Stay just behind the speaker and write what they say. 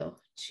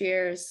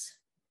Cheers.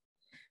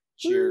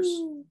 Cheers.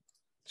 Woo.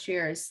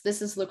 Cheers.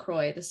 This is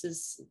LaCroix. This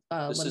is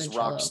This is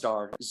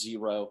Rockstar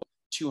Zero,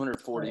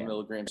 240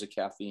 milligrams of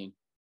caffeine.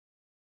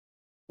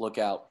 Look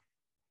out.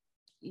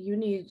 You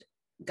need,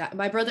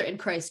 my brother in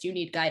Christ, you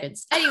need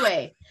guidance.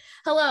 Anyway,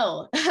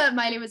 hello.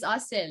 My name is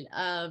Austen.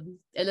 And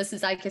this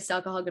is I Kissed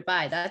Alcohol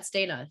Goodbye. That's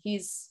Dana.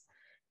 He's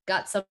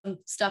got some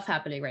stuff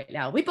happening right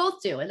now. We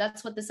both do. And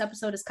that's what this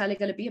episode is kind of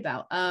going to be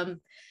about.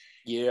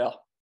 Yeah.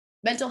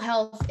 Mental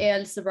health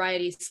and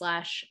sobriety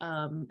 /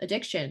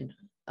 addiction.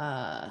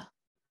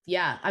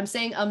 Yeah, I'm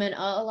saying and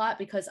a lot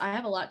because I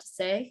have a lot to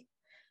say,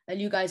 and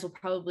you guys will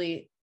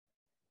probably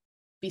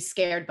be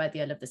scared by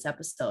the end of this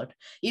episode.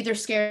 Either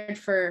scared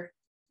for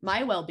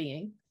my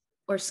well-being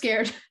or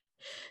scared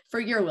for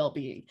your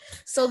well-being.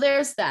 So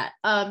there's that.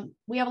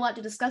 We have a lot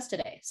to discuss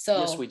today. So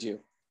yes, we do.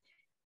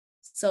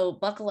 So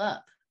buckle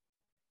up.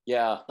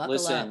 Yeah,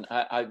 listen,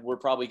 we're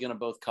probably going to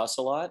both cuss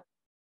a lot,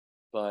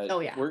 but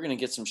we're going to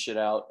get some shit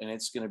out, and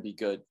it's going to be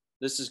good.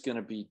 This is going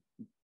to be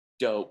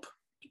dope.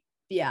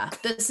 Yeah,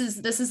 this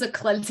is a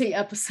cleansing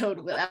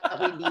episode that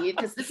we need,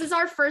 because this is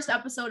our first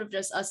episode of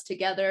just us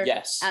together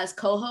as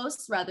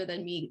co-hosts rather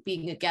than me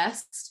being a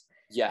guest.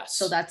 Yes.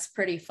 So that's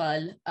pretty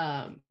fun.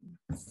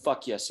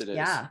 Fuck yes, it is.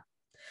 Yeah.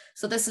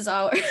 So this is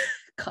our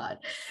God.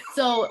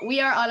 So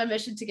we are on a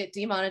mission to get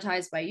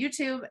demonetized by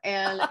YouTube,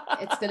 and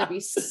it's gonna be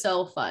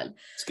so fun.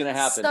 It's gonna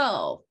happen.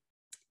 So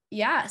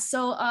yeah.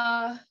 So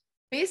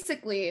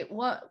basically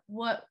what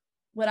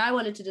I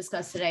wanted to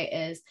discuss today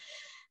is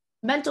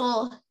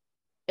mental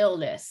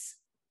illness,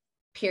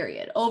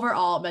 period.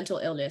 Overall mental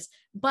illness.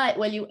 But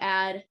when you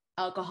add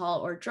alcohol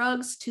or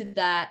drugs to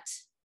that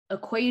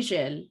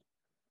equation,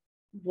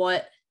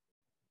 what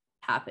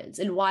happens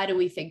and why do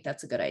we think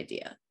that's a good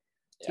idea?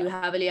 Do you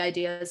have any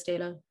ideas,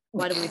 Dana?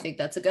 Why do we think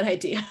that's a good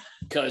idea?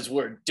 Because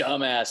we're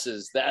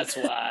dumbasses. That's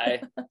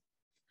why.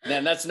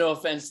 Man, that's no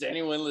offense to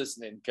anyone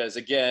listening, because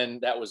again,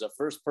 that was a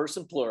first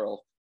person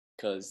plural,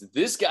 because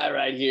this guy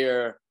right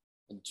here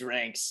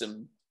drank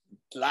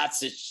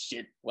lots of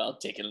shit while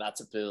taking lots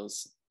of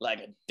pills like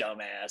a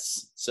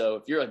dumbass. So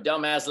if you're a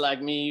dumbass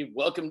like me,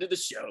 welcome to the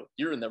show.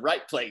 You're in the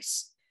right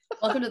place.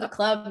 Welcome to the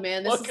club,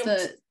 man. This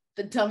is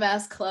the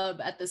dumbass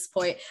club at this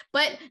point.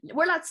 But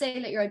we're not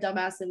saying that you're a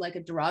dumbass in like a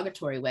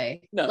derogatory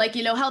way. No. Like,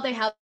 you know how they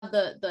have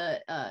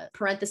the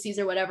parentheses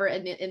or whatever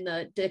in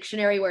the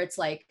dictionary where it's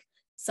like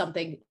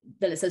something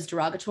that it says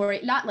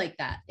derogatory? Not like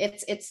that.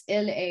 It's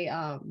in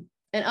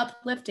an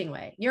uplifting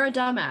way. You're a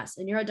dumbass,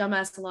 and you're a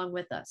dumbass along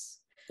with us.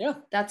 Yeah.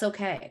 That's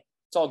okay.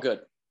 It's all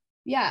good.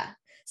 Yeah.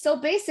 So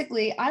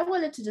basically, I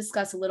wanted to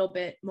discuss a little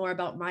bit more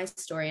about my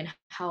story and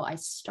how I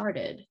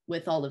started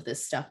with all of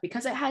this stuff,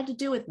 because it had to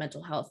do with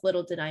mental health.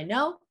 Little did I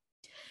know.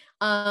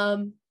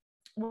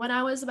 When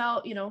I was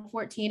about,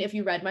 14, if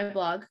you read my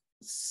blog,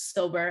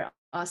 soberasa.com,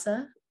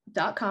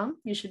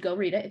 you should go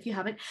read it if you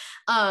haven't.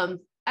 I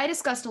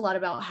discussed a lot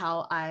about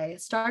how I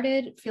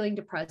started feeling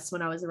depressed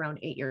when I was around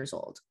 8 years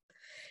old.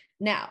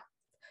 Now,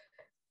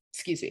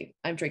 excuse me,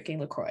 I'm drinking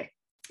LaCroix.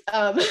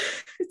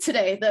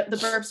 Today, the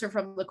burps are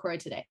from LaCroix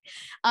today.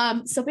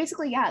 So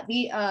basically,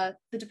 the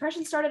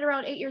depression started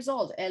around 8 years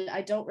old, and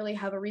I don't really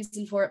have a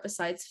reason for it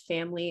besides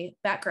family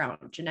background,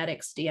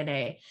 genetics,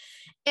 DNA,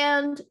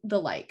 and the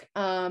like.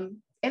 And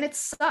it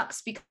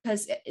sucks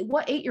because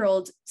what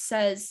 8-year-old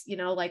says,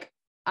 like,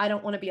 I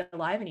don't want to be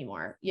alive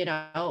anymore,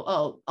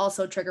 Oh,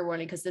 also trigger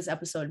warning, because this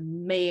episode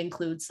may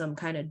include some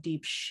kind of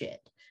deep shit,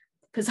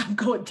 because I'm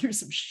going through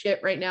some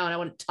shit right now and I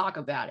want to talk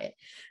about it.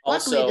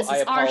 Also, luckily, this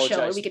is our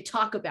show and we can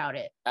talk about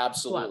it.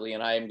 Absolutely.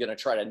 And I am going to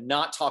try to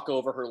not talk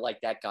over her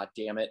like that, God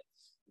damn it,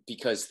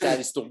 because that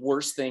is the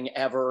worst thing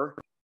ever.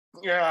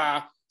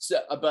 Yeah.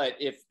 So, but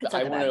if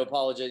I want to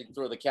apologize,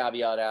 throw the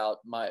caveat out,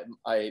 my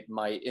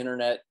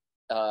internet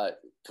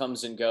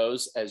comes and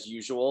goes as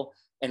usual.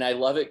 And I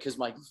love it because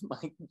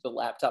the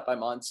laptop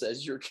I'm on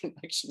says your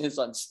connection is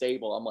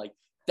unstable. I'm like,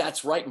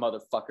 that's right,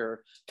 motherfucker,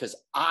 because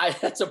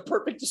that's a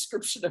perfect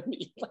description of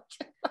me.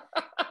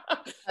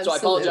 So I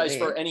apologize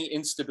for any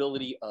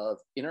instability of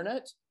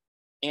internet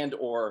and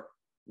or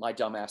my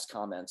dumbass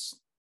comments.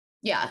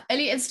 Yeah,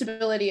 any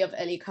instability of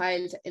any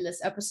kind in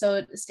this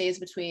episode stays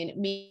between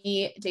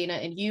me, Dana,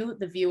 and you,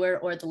 the viewer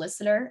or the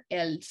listener,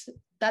 and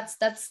that's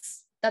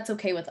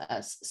okay with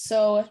us.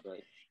 So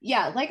right.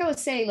 Yeah, like I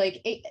was saying,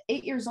 like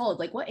eight years old,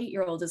 like what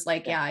 8-year-old is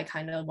like, I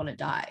kind of want to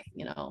die,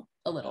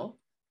 a little.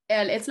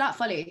 And it's not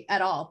funny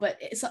at all, but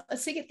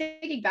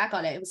thinking back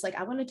on it, it was like,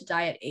 I wanted to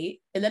die at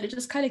 8, and then it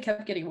just kind of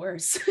kept getting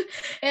worse.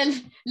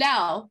 And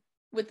now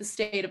with the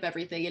state of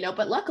everything,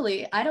 but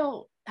luckily I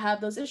don't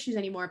have those issues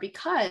anymore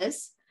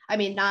because,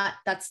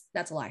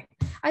 that's a lie.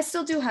 I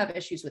still do have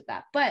issues with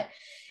that, but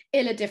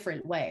in a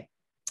different way.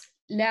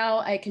 Now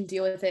I can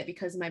deal with it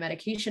because my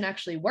medication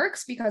actually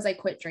works because I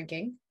quit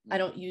drinking. I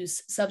don't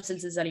use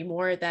substances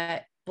anymore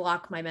that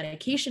block my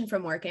medication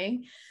from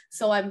working.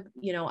 So I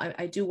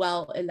do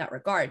well in that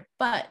regard.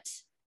 But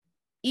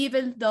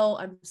even though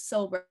I'm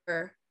sober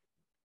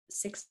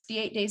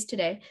 68 days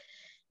today,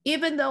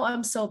 even though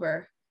I'm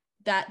sober,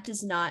 that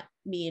does not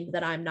mean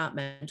that I'm not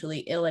mentally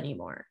ill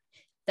anymore.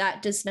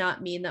 that does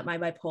not mean that my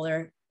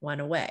bipolar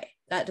went away.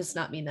 That does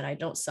not mean that I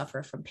don't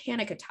suffer from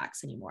panic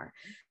attacks anymore.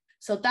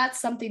 So that's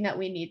something that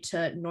we need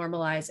to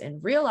normalize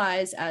and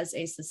realize as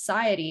a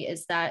society,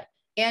 is that,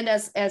 and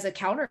as a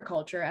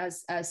counterculture,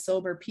 as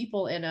sober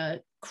people in a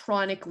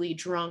chronically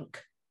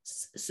drunk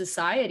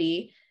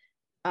society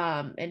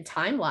and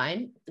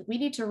timeline, we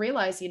need to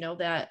realize,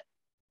 that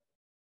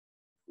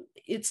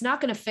it's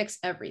not going to fix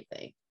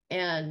everything,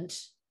 and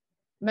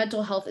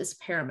mental health is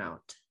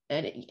paramount.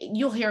 And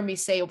you'll hear me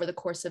say over the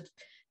course of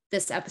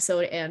this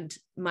episode and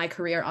my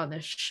career on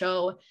this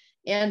show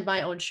and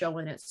my own show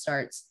when it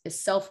starts,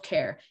 is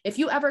self-care. If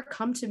you ever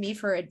come to me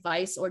for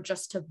advice or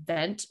just to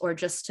vent or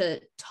just to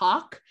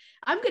talk,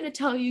 I'm going to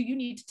tell you, you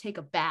need to take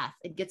a bath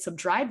and get some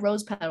dried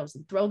rose petals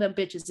and throw them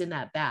bitches in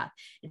that bath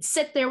and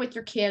sit there with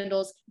your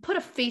candles, put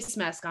a face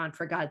mask on,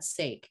 for God's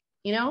sake,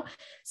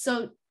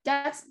 So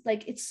that's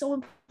like, it's so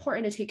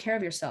important to take care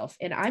of yourself.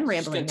 And I'm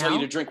rambling now. Tell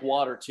you to drink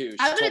water too.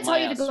 I'm going to tell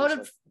you to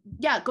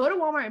go to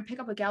Walmart and pick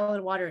up a gallon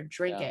of water and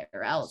drink it,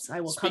 or else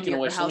I will come to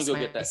your house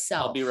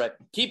myself. I'll be right.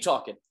 Keep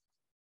talking.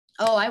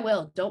 Oh, I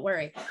will. Don't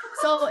worry.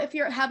 So if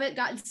you haven't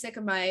gotten sick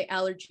of my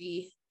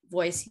allergy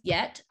voice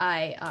yet,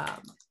 I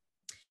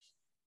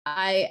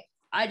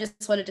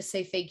just wanted to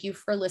say thank you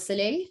for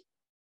listening,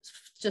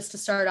 just to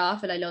start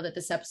off. And I know that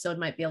this episode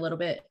might be a little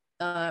bit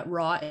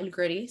raw and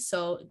gritty,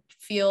 so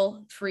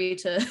feel free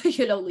to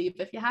leave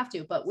if you have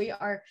to. But we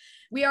are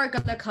going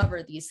to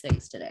cover these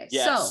things today.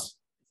 Yes. So,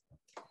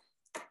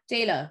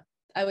 Dana,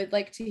 I would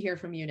like to hear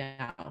from you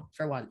now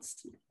for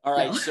once. All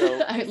right. No.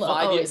 So I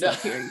always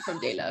love hearing from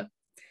Dana.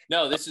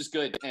 No, this is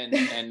good. And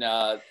it's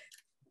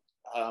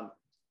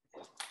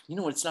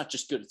not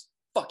just good. It's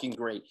fucking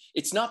great.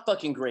 It's not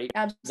fucking great.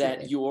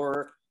 Absolutely.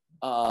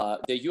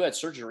 That you had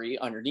surgery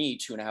on your knee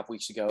 2.5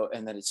 weeks ago,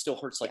 and that it still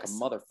hurts like a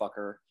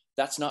motherfucker.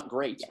 That's not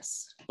great.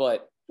 Yes.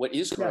 But what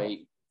is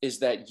great is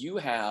that you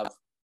have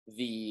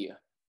the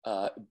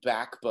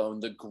backbone,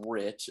 the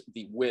grit,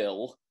 the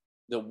will,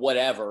 the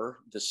whatever,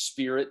 the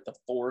spirit, the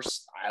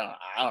force. I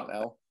don't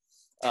know.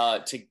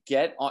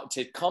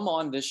 To come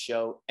on this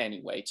show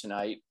anyway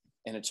tonight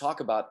and to talk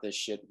about this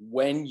shit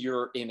when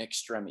you're in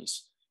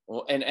extremis.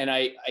 Well, and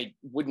I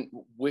wouldn't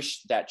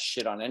wish that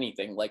shit on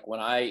anything. Like when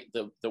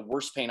the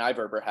worst pain I've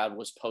ever had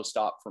was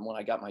post-op from when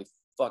I got my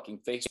fucking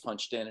face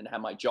punched in and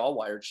had my jaw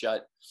wired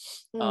shut.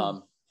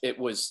 It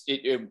was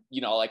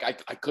like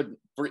I couldn't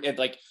breathe.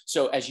 Like,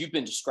 so as you've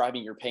been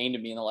describing your pain to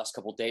me in the last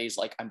couple of days,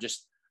 like I'm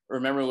just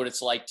remembering what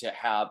it's like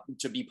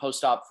to be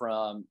post-op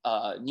from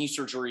knee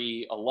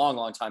surgery a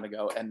long time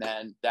ago, and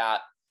then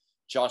that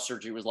jaw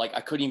surgery was like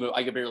I could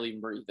barely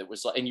even breathe. It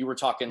was like, and you were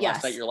talking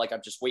last night, you're like,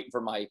 I'm just waiting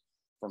for my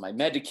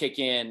med to kick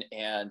in,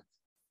 and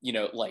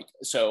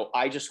so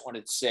I just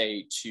wanted to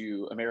say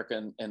to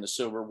America and the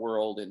sober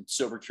world and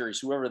sober curious,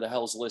 whoever the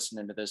hell's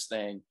listening to this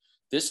thing,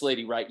 this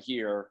lady right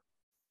here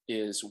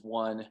is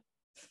one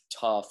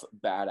tough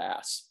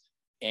badass.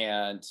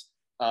 And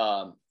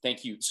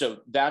thank you. So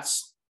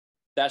that's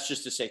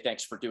just to say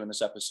thanks for doing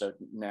this episode.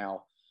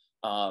 Now,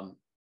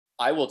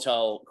 I will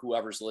tell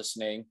whoever's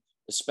listening,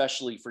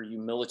 especially for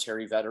you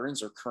military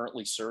veterans or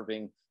currently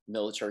serving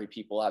military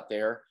people out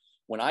there,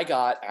 when I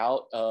got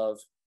out of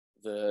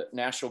the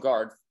National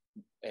Guard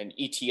and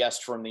ETS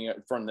from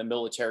the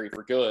military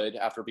for good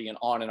after being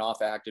on and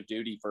off active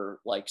duty for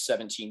like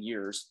 17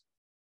 years,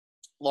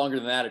 longer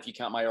than that if you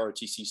count my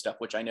ROTC stuff,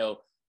 which I know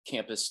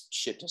campus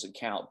shit doesn't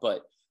count.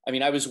 But I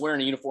mean, I was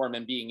wearing a uniform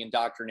and being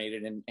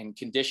indoctrinated and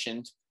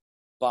conditioned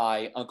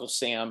by Uncle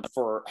Sam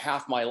for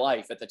half my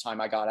life at the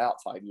time I got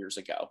out 5 years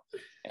ago.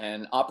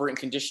 And operant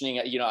conditioning,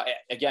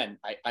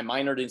 I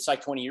minored in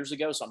psych 20 years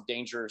ago, so I'm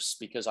dangerous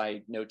because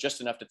I know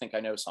just enough to think I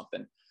know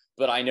something.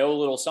 But I know a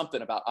little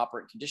something about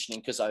operant conditioning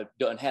because I've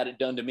had it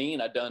done to me,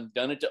 and I've done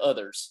it to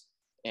others,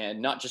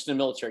 and not just in a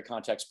military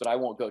context. But I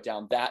won't go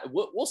down that.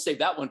 We'll save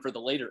that one for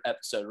the later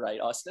episode, right,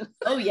 Austen?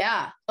 Oh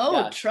yeah. Oh,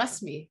 yeah.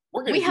 Trust me.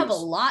 We have a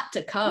lot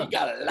to cover. We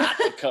got a lot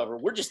to cover.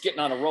 We're just getting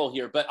on a roll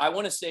here. But I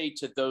want to say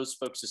to those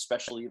folks,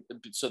 especially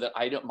so that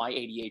my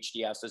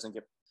ADHD ass doesn't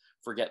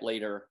forget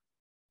later.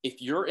 If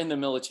you're in the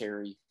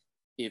military,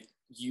 if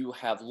you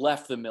have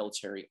left the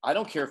military, I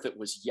don't care if it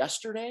was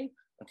yesterday.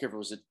 I don't care if it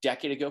was a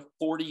decade ago,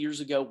 40 years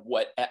ago,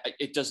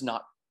 it does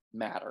not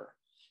matter.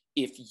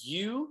 If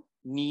you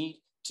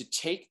need to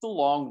take the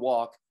long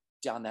walk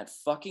down that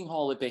fucking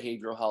hall at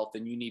behavioral health,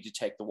 then you need to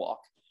take the walk.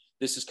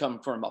 This is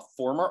coming from a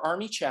former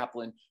Army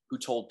chaplain who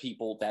told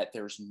people that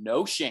there's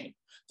no shame.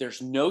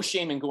 There's no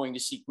shame in going to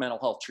seek mental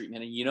health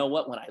treatment. And you know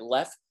what? When I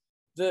left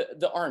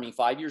the Army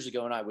 5 years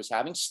ago and I was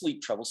having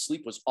sleep trouble,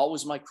 sleep was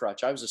always my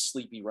crutch. I was a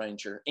sleepy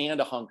ranger and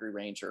a hungry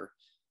ranger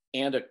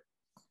and a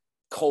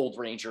cold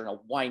ranger and a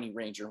whiny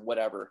ranger,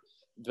 whatever.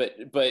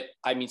 But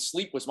I mean,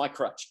 sleep was my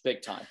crutch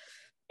big time.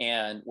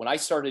 And when I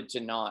started to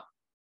not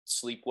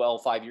sleep well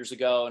 5 years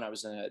ago, and I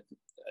was in an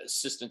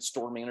assistant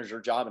store manager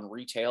job in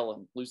retail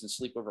and losing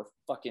sleep over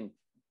fucking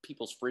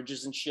people's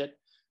fridges and shit,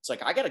 it's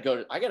like, I gotta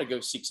go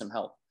seek some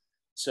help.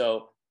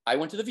 So I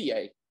went to the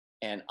VA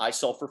and I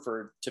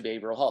self-referred to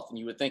behavioral health. And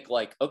you would think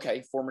like,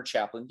 okay, former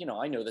chaplain,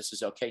 I know this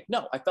is okay.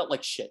 No, I felt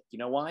like shit. You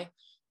know why?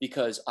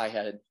 because I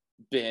had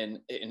been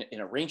in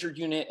a ranger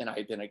unit, and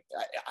I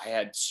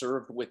had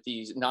served with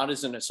these, not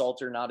as an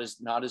assaulter, not as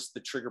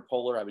the trigger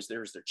puller. I was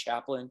there as their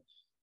chaplain,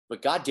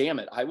 but God damn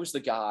it, I was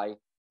the guy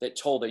that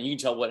told them. You can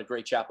tell what a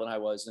great chaplain I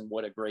was and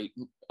what a great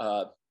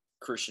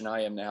Christian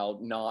I am now,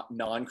 not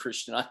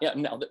non-Christian I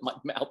am now that my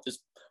mouth is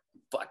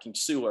fucking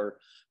sewer.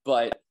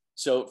 But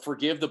so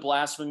forgive the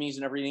blasphemies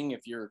and everything.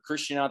 If you're a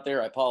Christian out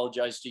there, I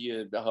apologize to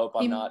you. I hope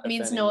I'm not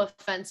means offending. No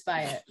offense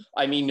by it.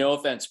 I mean no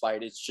offense by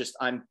it. It's just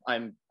I'm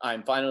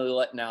finally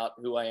letting out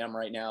who I am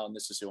right now, and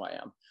this is who I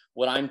am.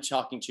 What I'm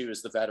talking to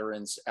is the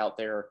veterans out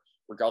there,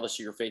 regardless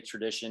of your faith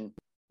tradition,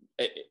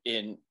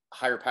 in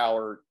higher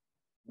power,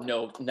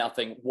 no,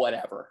 nothing,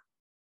 whatever.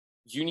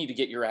 You need to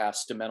get your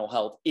ass to mental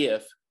health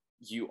if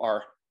you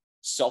are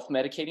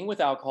self-medicating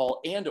with alcohol,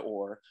 and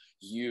or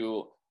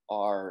you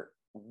are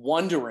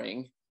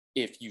wondering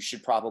if you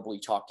should probably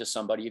talk to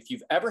somebody. If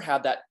you've ever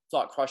had that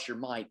thought cross your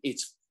mind,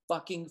 it's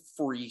fucking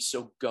free.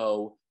 So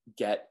go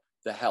get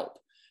the help.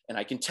 And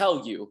I can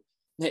tell you,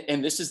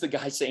 and this is the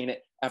guy saying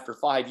it, after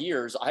 5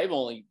 years, I've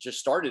only just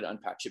started to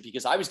unpack shit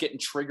because I was getting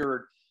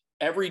triggered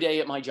every day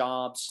at my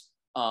jobs.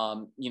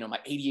 My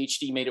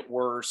ADHD made it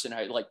worse. And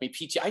I like my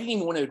I didn't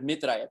even want to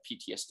admit that I had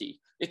PTSD.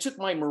 It took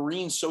my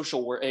Marine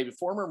social work, a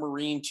former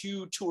Marine,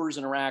 2 tours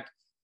in Iraq,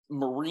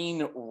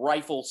 Marine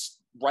rifle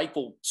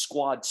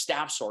squad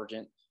staff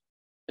sergeant,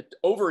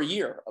 over a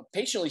year,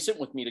 patiently sitting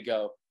with me to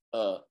go,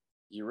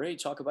 you ready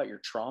to talk about your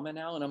trauma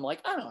now? And I'm like,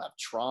 I don't have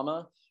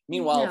trauma.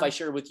 Meanwhile, if I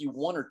share with you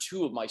 1 or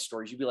 2 of my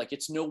stories, you'd be like,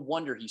 it's no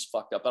wonder he's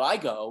fucked up. But I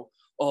go,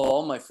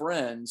 all my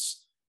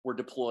friends were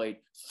deployed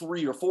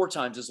 3 or 4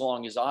 times as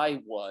long as I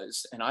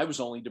was, and I was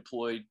only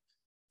deployed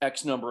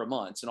X number of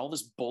months, and all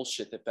this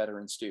bullshit that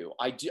veterans do.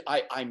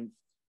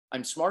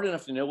 I'm smart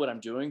enough to know what I'm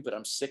doing, but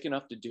I'm sick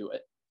enough to do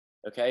it.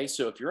 Okay,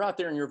 so if you're out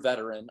there and you're a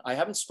veteran, I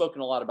haven't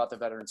spoken a lot about the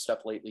veteran stuff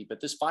lately,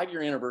 but this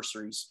 5-year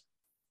anniversaries,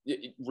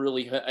 it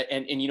really,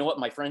 and you know what,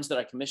 my friends that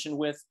I commissioned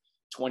with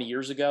 20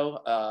 years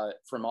ago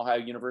from Ohio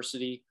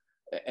University,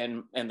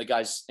 and the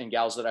guys and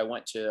gals that I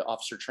went to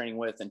officer training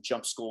with and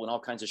jump school and all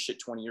kinds of shit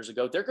 20 years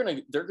ago, they're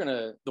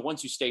gonna, the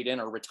ones who stayed in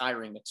are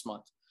retiring next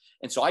month.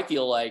 And so I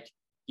feel like,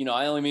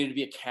 I only made it to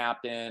be a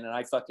captain, and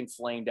I fucking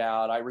flamed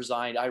out. I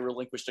resigned. I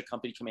relinquished a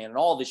company command, and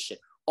all this shit,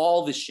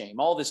 all this shame,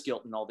 all this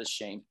guilt, and all this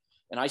shame.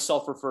 And I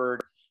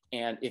self-referred.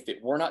 And if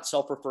it were not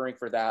self-referring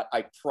for that,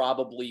 I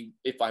probably,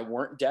 if I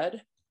weren't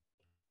dead,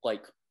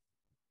 like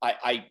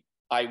I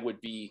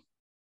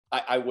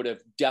would have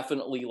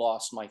definitely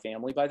lost my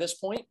family by this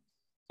point,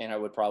 and I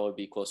would probably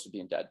be close to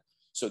being dead.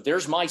 So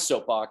there's my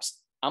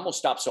soapbox. I'm gonna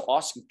stop so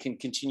Austen can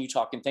continue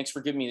talking. Thanks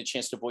for giving me the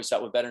chance to voice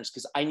out with veterans,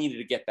 because I needed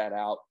to get that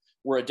out.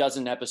 We're a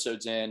dozen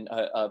episodes in,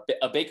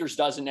 a baker's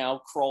dozen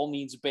now. Kroll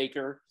means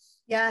baker.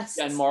 Yes.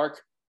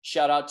 Denmark.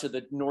 Shout out to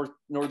the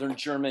northern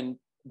German,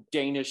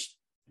 Danish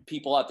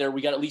people out there.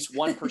 We got at least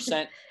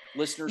 1%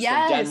 listeners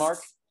from Denmark.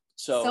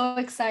 So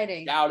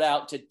exciting. Shout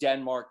out to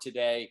Denmark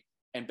today.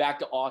 And back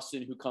to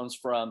Austen, who comes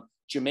from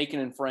Jamaican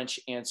and French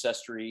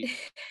ancestry.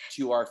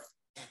 To our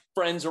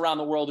friends around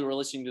the world who are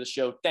listening to the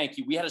show, thank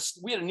you. We had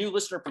a new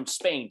listener from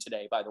Spain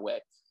today, by the way.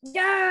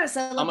 Yes.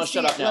 I'm going to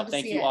shut up now.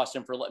 Thank you,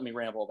 Austen, for letting me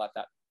ramble about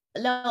that.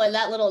 No, and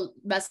that little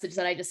message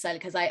that I just said,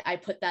 because I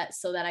put that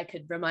so that I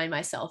could remind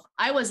myself.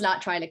 I was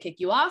not trying to kick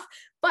you off,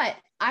 but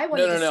I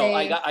wanted to say...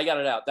 I got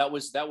it out. That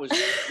was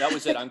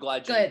it. I'm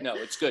glad you... No,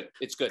 it's good.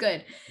 It's good.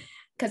 Good.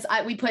 Because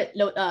we put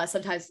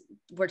sometimes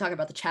we're talking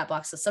about the chat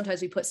box, so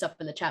sometimes we put stuff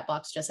in the chat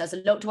box just as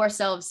a note to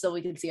ourselves so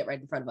we can see it right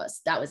in front of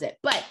us. That was it.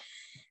 But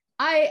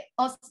I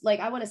also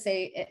I want to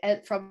say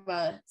from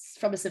a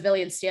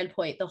civilian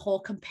standpoint, the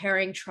whole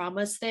comparing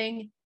traumas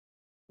thing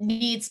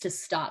needs to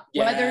stop.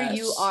 Yes. Whether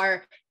you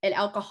are an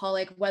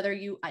alcoholic, whether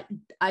you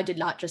I did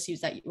not just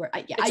use that word.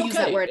 I use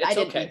that word. I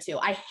didn't mean to.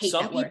 I hate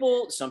that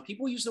word. Some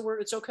people use the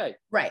word. It's okay.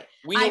 Right.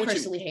 I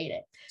personally hate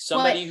it.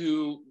 Somebody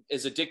who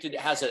is addicted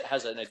has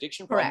an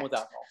addiction problem with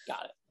alcohol.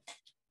 Got it.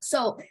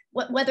 So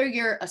whether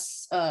you're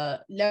a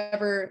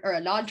never or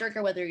a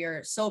non-drinker, whether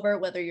you're sober,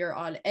 whether you're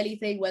on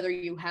anything, whether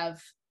you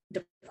have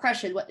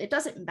depression, it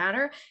doesn't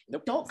matter.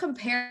 Nope. Don't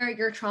compare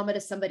your trauma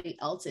to somebody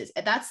else's.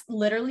 And that's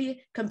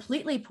literally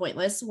completely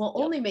pointless. Will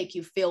only make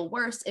you feel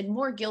worse and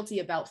more guilty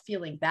about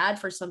feeling bad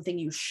for something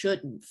you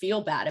shouldn't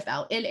feel bad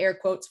about, in air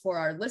quotes for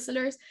our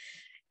listeners.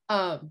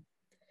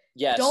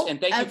 Yes, and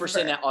thank you for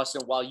saying that,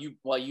 Austen. While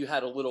you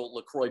had a little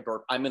LaCroix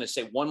burp, I'm going to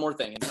say one more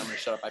thing, and then I'm going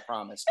to shut up. I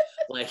promise.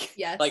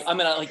 I'm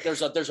gonna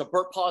there's a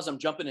burp pause. I'm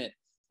jumping in.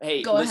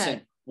 Hey, listen.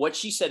 Ahead. What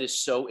she said is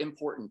so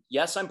important.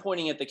 Yes, I'm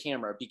pointing at the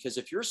camera, because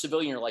if you're a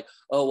civilian, you're like,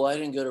 oh, well, I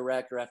didn't go to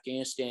Iraq or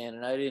Afghanistan,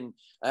 and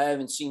I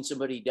haven't seen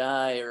somebody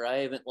die, or I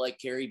haven't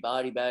carried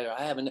body bag, or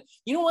I haven't,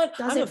 you know what?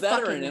 I'm a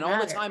veteran, and all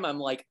the time I'm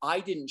like, I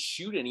didn't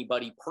shoot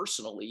anybody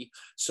personally.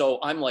 So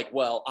I'm like,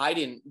 well, I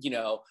didn't,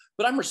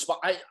 but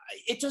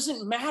it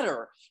doesn't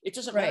matter. It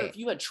doesn't matter if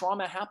you had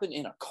trauma happen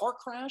in a car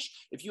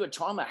crash, if you had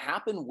trauma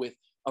happen with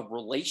a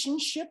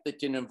relationship that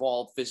didn't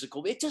involve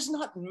physical, it does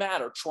not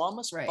matter.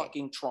 Trauma's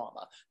fucking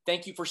trauma.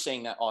 Thank you for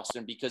saying that,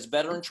 Austen, because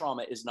veteran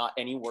trauma is not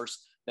any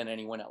worse than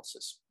anyone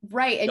else's.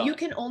 Right. And you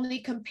can only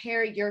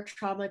compare your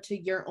trauma to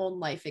your own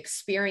life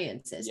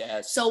experiences.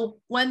 Yes. So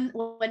when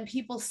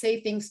people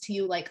say things to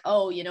you like,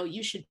 oh, you know,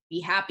 you should be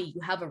happy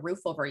you have a roof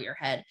over your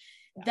head,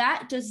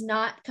 that does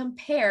not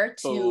compare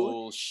to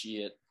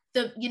bullshit.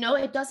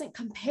 It doesn't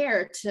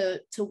compare to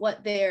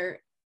what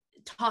they're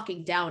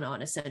talking down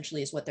on,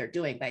 essentially, is what they're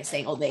doing by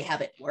saying, oh, they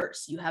have it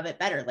worse, you have it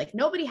better. Like,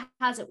 nobody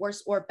has it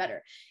worse or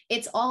better.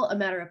 It's all a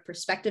matter of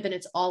perspective, and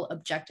it's all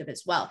objective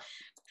as well,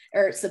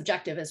 or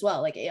subjective as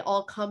well. Like, it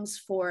all comes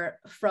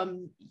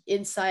from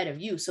inside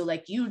of you. So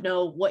like, you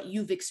know what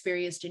you've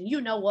experienced, and you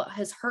know what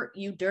has hurt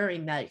you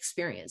during that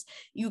experience.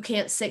 You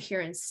can't sit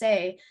here and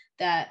say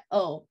that,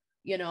 oh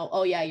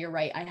yeah, you're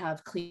right, I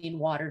have clean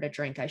water to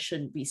drink, I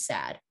shouldn't be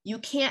sad. You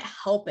can't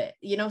help it.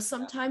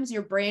 Sometimes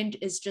your brain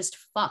is just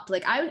fucked.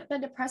 Like, I've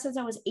been depressed since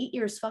I was 8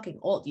 years fucking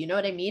old. You know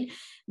what I mean?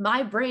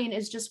 My brain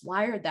is just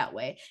wired that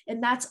way,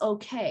 and that's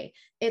okay.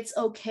 It's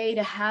okay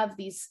to have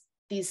these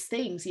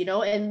things,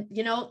 and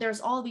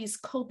there's all these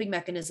coping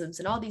mechanisms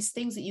and all these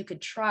things that you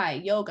could try: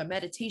 yoga,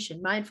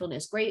 meditation,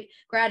 mindfulness, great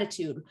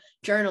gratitude,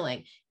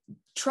 journaling.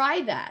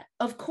 Try that,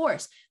 of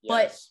course. Yes.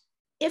 But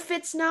if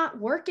it's not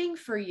working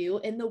for you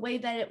in the way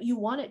that you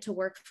want it to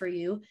work for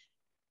you,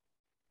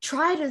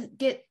 try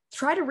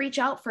to reach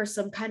out for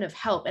some kind of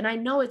help. And I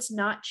know it's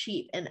not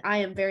cheap, and I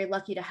am very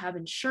lucky to have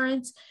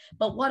insurance,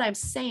 but what I'm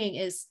saying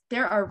is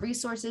there are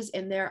resources,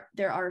 and there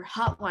are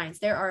hotlines,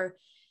 there are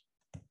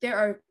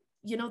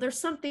there's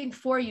something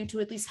for you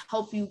to at least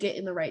help you get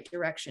in the right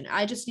direction.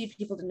 I just need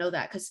people to know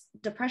that, because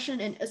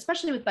depression, and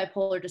especially with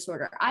bipolar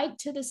disorder,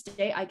 to this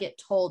day, I get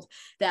told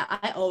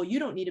that you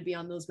don't need to be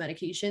on those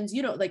medications.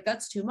 You don't, like,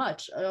 that's too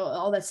much,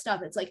 all that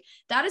stuff. It's like,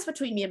 that is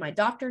between me and my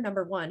doctor,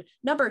 number one.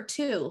 Number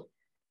two,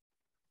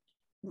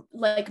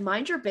 like,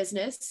 mind your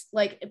business.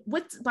 Like,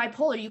 with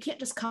bipolar, you can't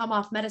just come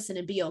off medicine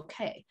and be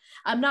okay.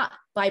 I'm not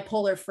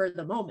bipolar for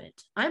the moment.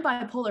 I'm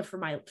bipolar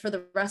for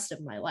the rest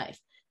of my life.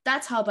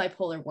 That's how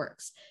bipolar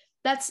works.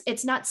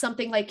 It's not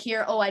something like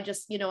here, I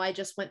just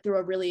went through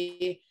a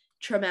really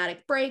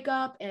traumatic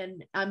breakup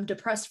and I'm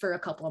depressed for a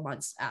couple of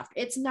months after.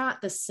 It's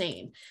not the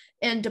same.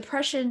 And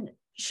depression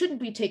shouldn't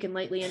be taken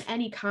lightly in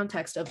any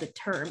context of the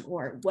term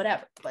or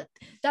whatever, but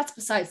that's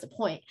besides the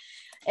point.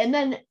 And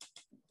then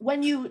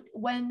when you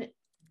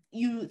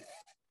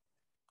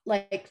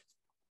like,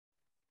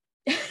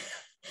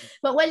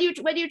 but when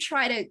you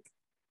try to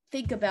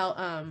think about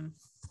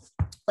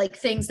like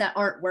things that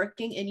aren't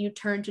working, and you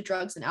turn to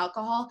drugs and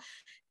alcohol,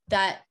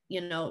 that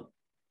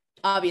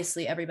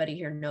obviously everybody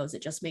here knows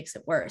it just makes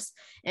it worse.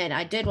 And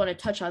I did want to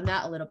touch on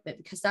that a little bit,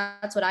 because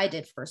that's what I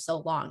did for so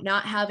long,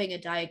 not having a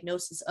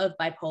diagnosis of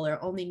bipolar,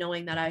 only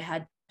knowing that I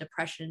had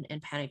depression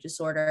and panic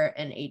disorder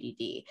and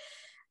ADD.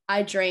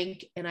 I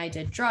drank and I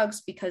did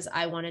drugs because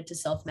I wanted to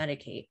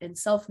self-medicate, and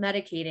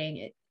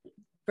self-medicating, it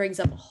brings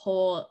up a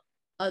whole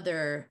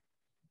other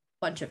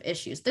bunch of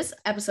issues. This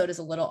episode is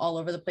a little all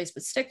over the place,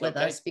 but stick with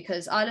us,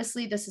 because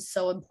honestly, this is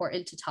so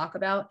important to talk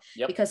about.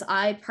 Yep. Because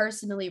I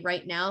personally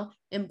right now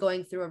am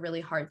going through a really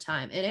hard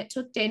time, and it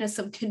took Dana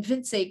some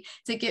convincing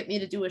to get me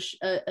to do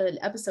an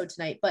episode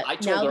tonight. But I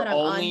told her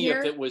only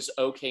if it was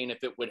okay and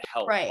if it would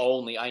help. Right.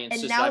 Only I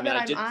insisted.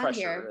 I did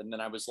pressure her, and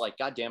then I was like,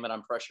 God damn it,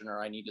 I'm pressuring her.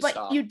 I need to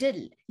stop. But you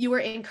didn't. You were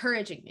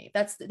encouraging me.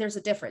 There's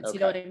a difference. Okay. You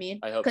know what I mean?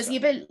 I hope. Because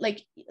even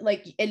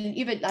and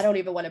even I don't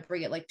even want to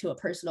bring it like to a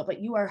personal, but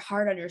you are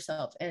hard on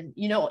yourself, and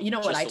you know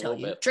just what I tell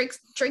you.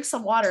 Drink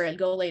some water and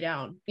go lay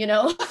down.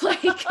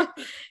 Like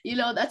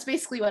that's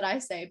basically what I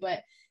say.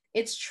 But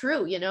it's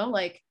true,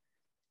 like,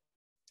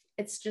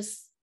 it's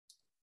just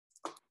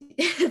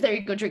there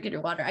you go, drinking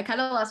your water. I kind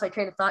of lost my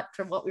train of thought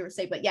from what we were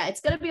saying, but yeah, it's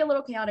going to be a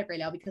little chaotic right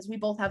now, because we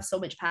both have so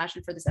much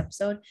passion for this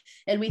episode,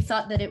 and we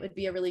thought that it would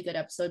be a really good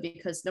episode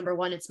because, number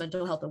one, it's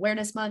Mental Health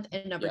Awareness Month,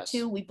 and number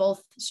two, we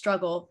both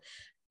struggle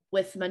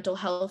with mental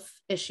health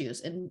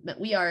issues, and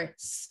we are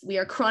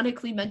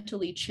chronically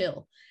mentally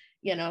chill,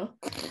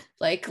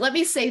 like, let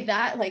me say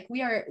that, like,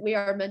 we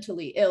are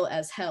mentally ill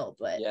as hell,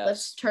 but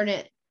let's turn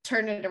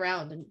it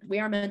around, and we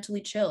are mentally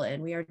chill,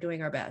 and we are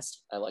doing our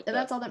best. I like that.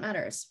 That's all that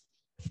matters.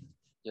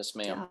 Yes,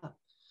 ma'am. Yeah.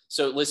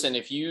 So listen,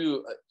 if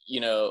you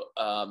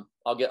I'll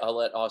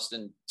let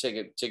Austen take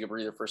a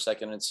breather for a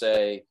second and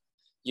say,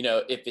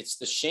 if it's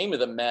the shame of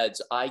the meds,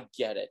 I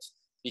get it,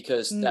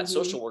 because that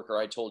social worker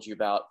I told you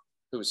about,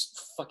 who was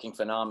fucking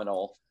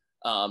phenomenal,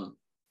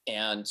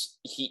 and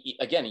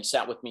he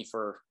sat with me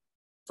for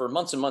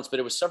months and months, but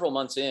it was several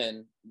months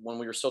in when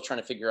we were still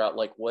trying to figure out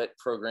like what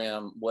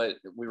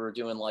we were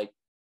doing, like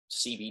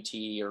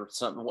CBT or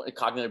something,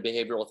 cognitive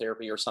behavioral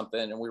therapy or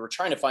something. And we were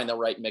trying to find the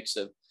right mix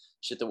of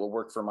shit that would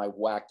work for my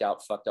whacked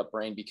out, fucked up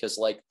brain, because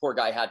like, poor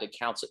guy had to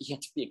counsel. He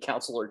had to be a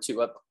counselor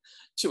to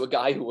a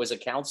guy who was a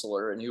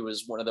counselor, and who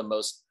was one of the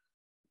most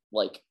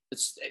like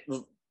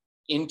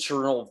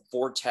internal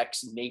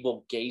vortex,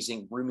 navel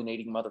gazing,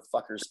 ruminating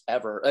motherfuckers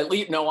ever. At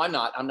least, no, I'm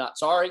not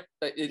sorry.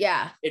 It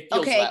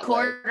feels okay. That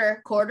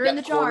quarter in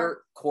the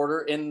jar.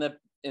 Quarter in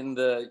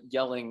the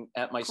yelling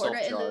at myself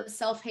jar. Quarter in the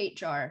self-hate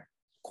jar.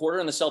 Quarter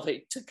in the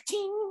self-hate.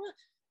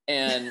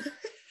 And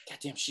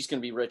goddamn, she's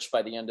gonna be rich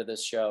by the end of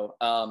this show.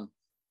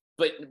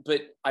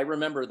 but I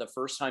remember the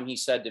first time he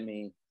said to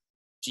me,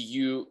 do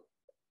you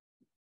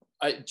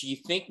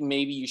think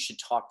maybe you should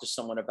talk to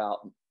someone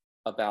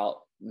about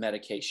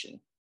medication?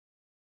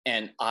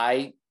 And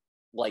I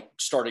like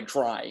started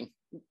crying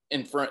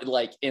in front,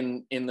 like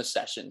in the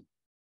session.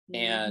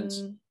 And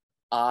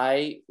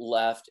I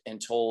left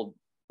and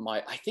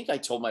I think I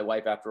told my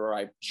wife after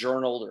I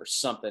journaled or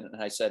something.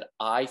 And I said,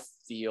 I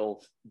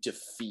feel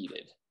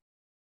defeated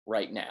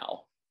right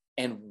now.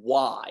 And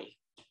why?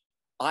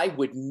 I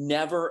would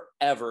never,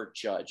 ever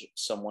judge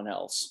someone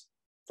else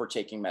for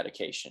taking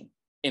medication.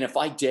 And if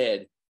I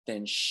did,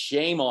 then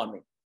shame on me,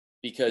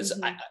 because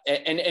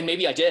and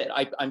maybe I did.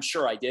 I'm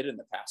sure I did in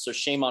the past. So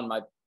shame on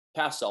my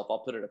past self. I'll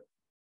put it a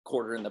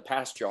quarter in the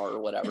past jar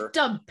or whatever.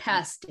 Dumb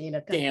past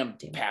Dana. Damn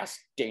past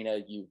Dana,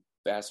 you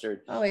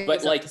bastard. Oh,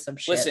 but like,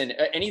 listen,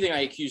 anything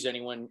I accuse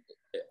anyone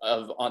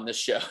of on this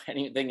show,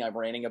 anything I'm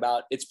ranting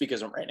about, it's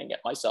because I'm ranting at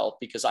myself,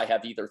 because I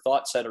have either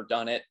thought, said, or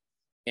done it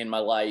in my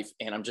life.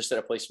 And I'm just at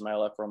a place in my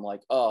life where I'm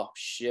like, oh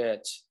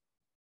shit.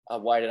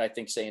 Why did I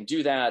think, say, and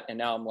do that? And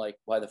now I'm like,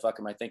 why the fuck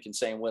am I thinking,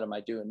 saying, what am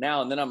I doing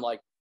now? And then I'm like,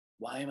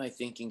 why am I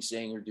thinking,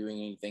 saying, or doing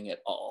anything at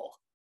all?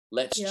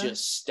 Let's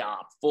just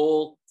stop,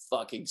 full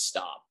fucking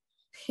stop.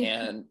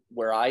 And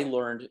where I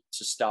learned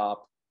to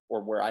stop,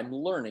 or where I'm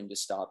learning to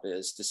stop,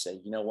 is to say,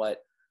 you know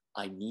what?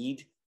 I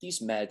need these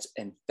meds,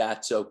 and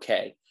that's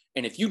okay.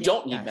 And if you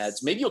don't need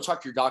meds, maybe you'll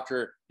talk to your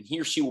doctor and he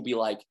or she will be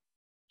like,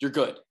 you're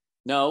good.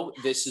 No,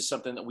 this is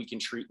something that we can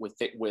treat with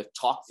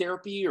talk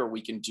therapy, or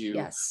we can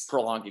do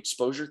prolonged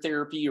exposure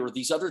therapy, or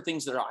these other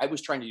things that I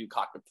was trying to do,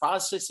 cognitive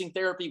processing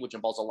therapy, which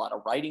involves a lot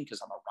of writing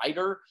because I'm a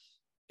writer.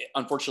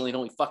 Unfortunately, it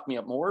only fucked me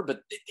up more,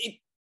 but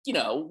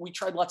we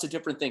tried lots of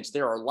different things.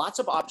 There are lots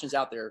of options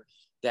out there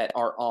that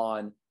are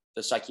on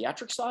the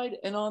psychiatric side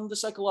and on the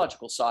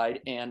psychological side.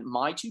 And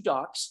my two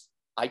docs,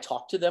 I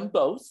talk to them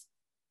both,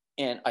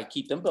 and I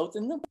keep them both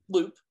in the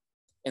loop,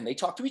 and they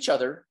talk to each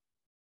other.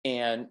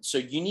 And so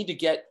you need to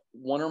get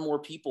one or more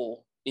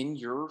people in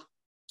your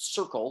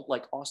circle,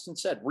 like Austen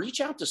said, reach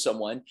out to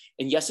someone.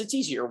 And yes, it's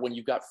easier when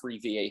you've got free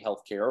VA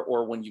healthcare,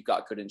 or when you've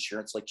got good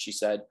insurance, like she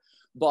said.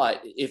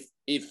 But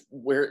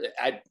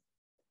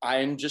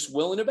I'm just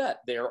willing to bet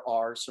there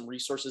are some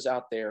resources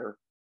out there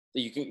that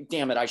you can.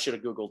 Damn it, I should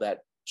have Googled that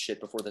shit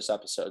before this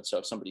episode. So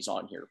if somebody's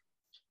on here,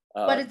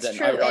 but it's then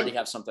true. I would already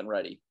have something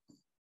ready.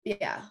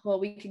 Yeah, well,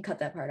 we can cut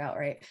that part out,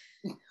 right?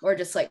 Or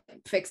just like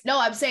fix. No,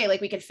 I'm saying like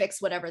we could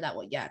fix whatever that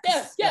will. Yeah,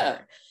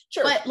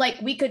 sure. But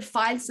like we could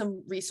find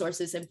some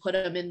resources and put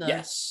them in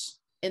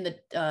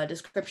the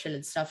description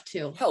and stuff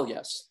too. Hell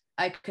yes,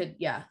 I could.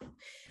 Yeah.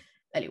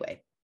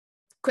 Anyway,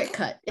 quick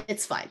cut.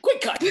 It's fine.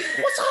 Quick cut.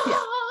 What's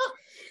up?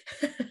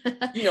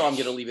 I'm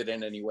gonna leave it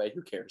in anyway.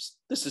 Who cares?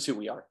 This is who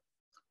we are.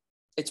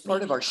 It's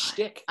part of our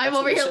shtick. I'm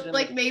over here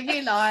like maybe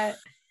not.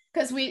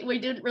 Because we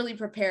didn't really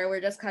prepare.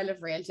 We're just kind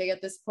of ranting at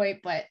this point,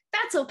 but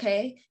that's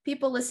okay.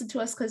 People listen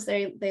to us because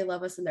they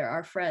love us and they're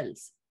our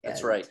friends.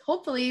 That's right.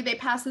 Hopefully they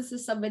pass this to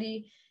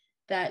somebody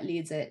that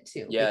needs it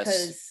too. Yes.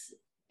 Because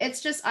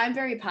it's just, I'm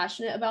very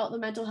passionate about the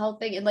mental health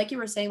thing. And like you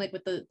were saying, like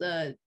with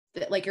the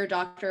like your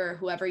doctor or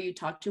whoever you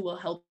talk to will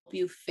help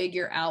you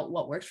figure out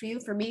what works for you.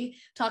 For me,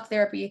 talk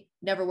therapy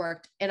never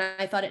worked. And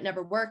I thought it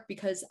never worked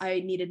because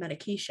I needed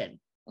medication.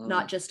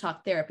 Not just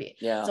talk therapy.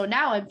 Yeah. So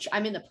now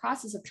I'm in the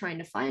process of trying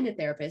to find a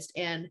therapist,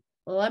 and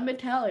let me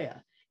tell you,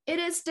 it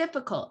is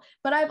difficult.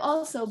 But I've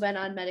also been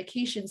on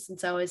medication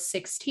since I was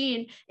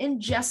 16,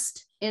 and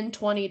just in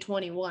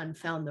 2021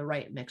 found the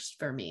right mix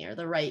for me, or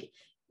the right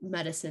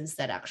medicines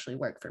that actually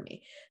work for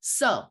me.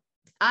 So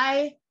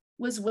I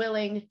was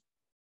willing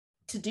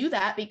to do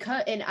that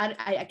because, and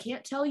I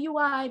can't tell you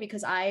why,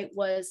 because I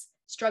was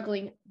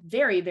struggling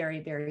very, very,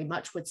 very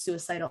much with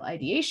suicidal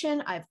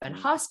ideation. I've been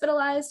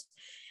hospitalized.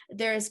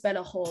 There's been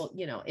a whole,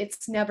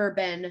 it's never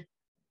been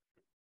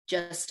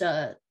just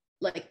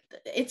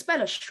it's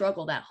been a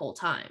struggle that whole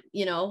time,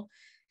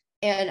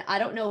 and I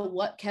don't know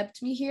what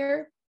kept me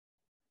here,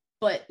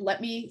 but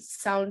let me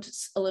sound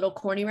a little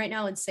corny right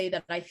now and say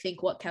that I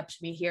think what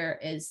kept me here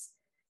is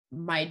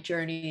my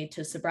journey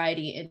to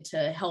sobriety,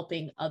 into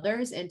helping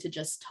others, and to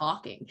just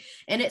talking.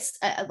 And it's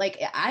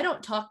like, I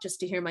don't talk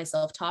just to hear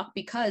myself talk,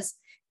 because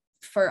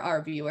for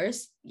our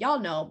viewers, y'all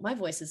know my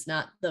voice is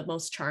not the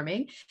most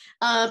charming.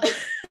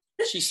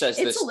 She says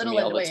this to me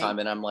all the time,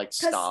 and I'm like,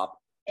 stop.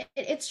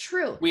 It's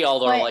true. We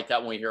all are like that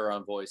when we hear our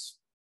own voice.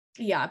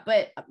 Yeah,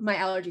 but my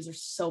allergies are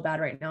so bad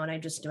right now, and I'm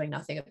just doing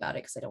nothing about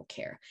it because I don't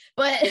care.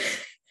 But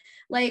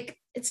like,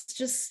 it's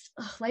just,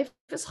 life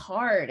is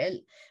hard, and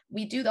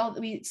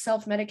we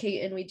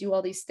self-medicate, and we do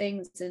all these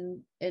things,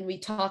 and we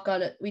talk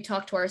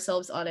to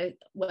ourselves on a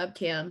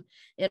webcam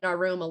in our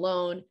room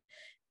alone,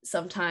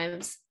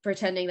 sometimes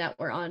pretending that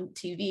we're on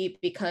TV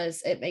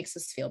because it makes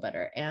us feel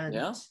better.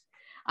 And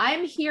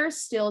I'm here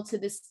still to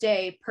this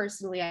day,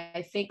 personally,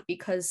 I think,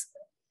 because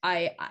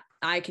I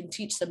can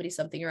teach somebody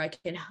something, or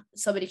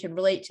somebody can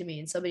relate to me,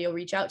 and somebody will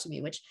reach out to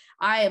me, which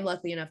I am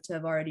lucky enough to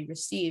have already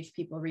received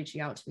people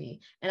reaching out to me.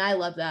 And I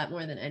love that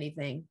more than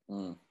anything.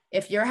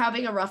 If you're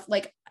having a rough,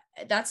 like,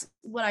 that's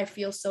what I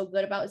feel so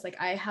good about, is like,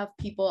 I have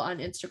people on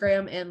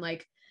Instagram and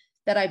like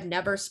that I've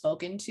never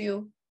spoken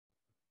to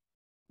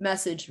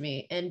message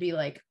me and be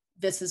like,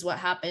 this is what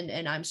happened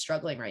and I'm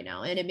struggling right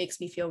now. And it makes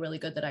me feel really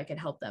good that I can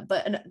help them.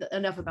 But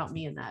enough about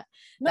me in that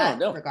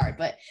regard.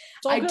 But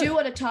I do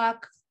want to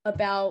talk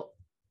about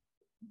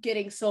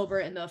getting sober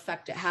and the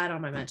effect it had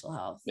on my mental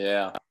health.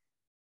 Yeah.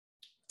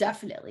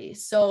 Definitely.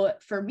 So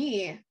for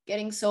me,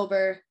 getting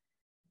sober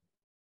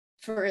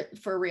for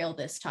real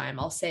this time,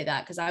 I'll say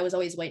that, because I was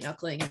always white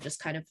knuckling and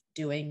just kind of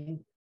doing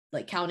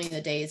like counting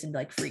the days and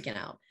like freaking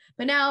out.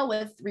 But now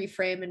with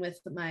Reframe and with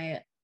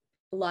my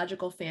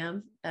logical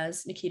fam,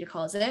 as Nikita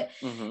calls it,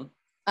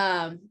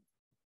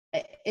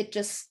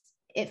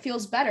 it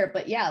feels better.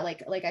 But yeah,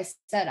 like I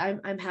said,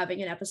 I'm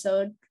having an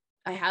episode.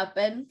 I have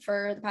been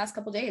for the past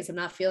couple of days. I'm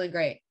not feeling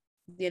great.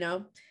 You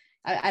know,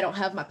 I don't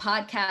have my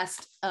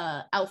podcast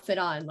outfit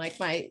on, like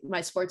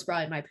my sports bra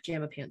and my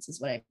pajama pants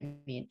is what I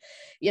mean,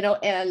 you know,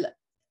 and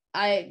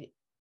I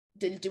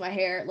didn't do my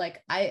hair.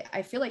 Like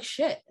I feel like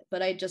shit,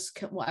 but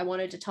I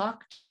wanted to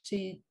talk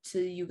to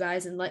you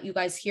guys and let you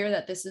guys hear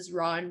that this is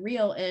raw and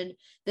real. And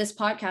this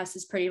podcast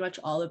is pretty much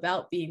all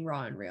about being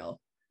raw and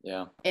real.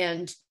 Yeah.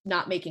 And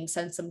not making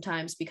sense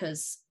sometimes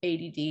because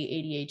ADD,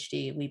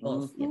 ADHD, we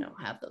both, you know,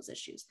 have those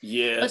issues.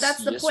 Yes. But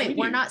that's the point.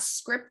 We're not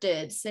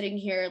scripted sitting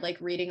here like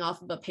reading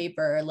off of a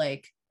paper.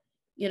 Like,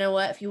 you know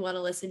what? If you want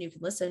to listen, you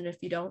can listen. If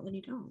you don't, then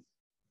you don't.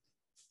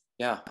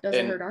 Yeah.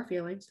 Doesn't hurt our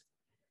feelings.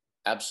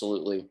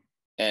 Absolutely.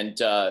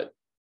 And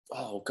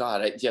oh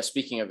God,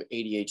 speaking of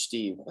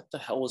ADHD, what the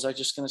hell was I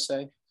just gonna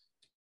say?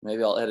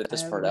 Maybe I'll edit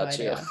this part out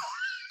too.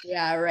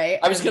 Yeah, right.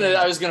 I was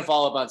gonna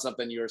follow up on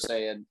something you were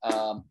saying.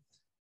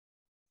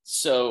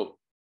 So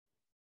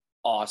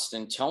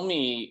Austen, tell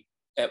me,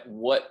 at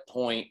what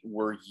point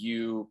were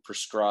you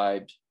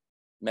prescribed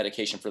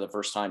medication for the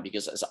first time?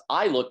 Because as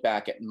I look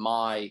back at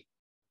my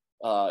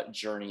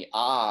journey,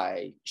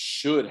 I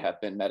should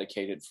have been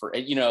medicated for,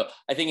 you know,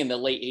 I think in the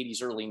late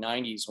 80s, early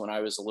 90s, when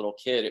I was a little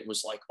kid, it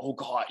was like, oh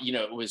God, you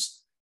know, it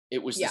was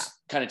this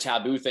kind of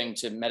taboo thing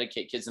to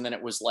medicate kids. And then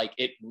it was like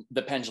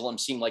the pendulum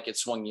seemed like it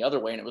swung the other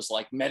way, and it was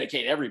like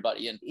medicate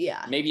everybody. And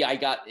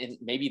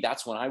maybe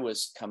that's when I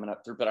was coming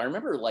up through. But I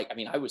remember, like, I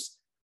mean, I was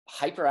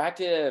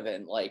hyperactive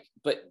and like,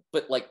 but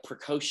like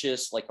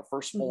precocious, like a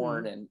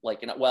firstborn, and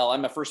like,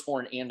 I'm a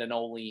firstborn and an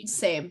only.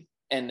 Same.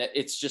 And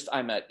it's just,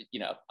 I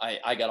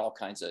got all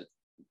kinds of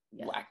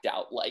whacked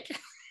out, like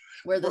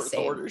we're the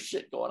same order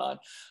shit going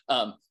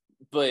on.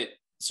 But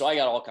so I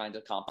got all kinds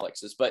of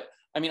complexes, but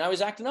I mean, I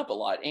was acting up a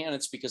lot, and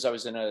it's because I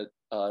was in a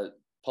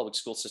public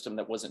school system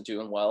that wasn't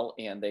doing well,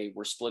 and they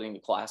were splitting the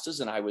classes,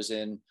 and I was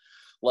in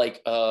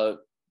like, I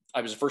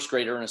was a first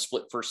grader in a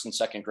split first and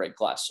second grade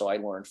class. So I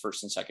learned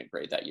first and second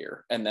grade that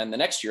year. And then the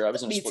next year I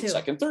was in a split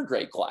second, third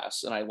grade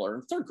class, and I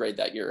learned third grade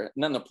that year.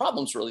 And then the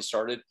problems really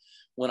started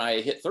when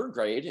I hit third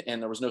grade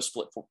and there was no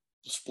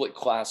split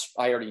class.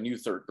 I already knew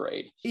third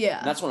grade. Yeah.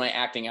 And that's when my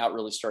acting out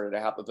really started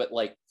to happen. But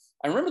like,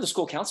 I remember the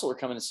school counselor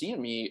coming and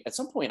seeing me at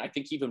some point, I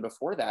think even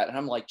before that. And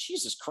I'm like,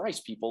 Jesus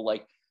Christ, people,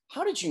 like,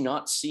 how did you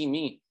not see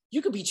me?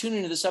 You could be tuning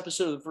into this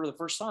episode for the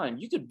first time.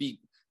 You could be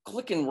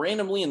clicking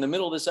randomly in the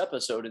middle of this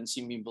episode and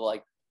see me be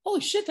like,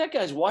 holy shit, that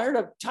guy's wired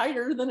up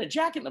tighter than a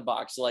jack in the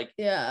box. Like,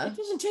 it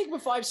doesn't take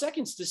but 5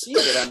 seconds to see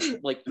that I'm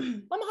like,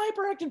 I'm a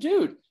hyperactive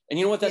dude. And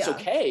you know what? That's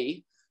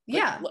okay.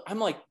 But I'm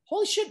like,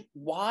 holy shit,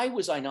 why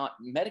was I not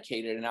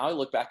medicated? And now I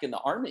look back in the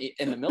army,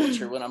 in the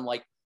military, when I'm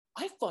like,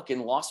 I fucking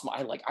lost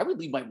I would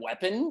leave my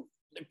weapon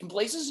in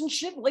places and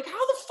shit. Like, how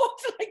the fuck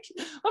did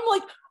I'm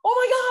like,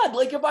 oh my God,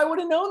 like if I would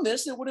have known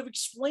this, it would have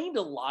explained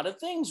a lot of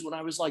things when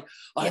I was like,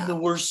 I'm the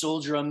worst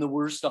soldier, I'm the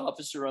worst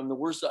officer, I'm the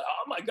worst.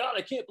 Oh my God,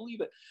 I can't believe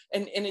it.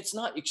 And it's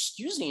not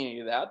excusing any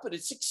of that, but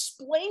it's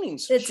explaining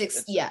some shit.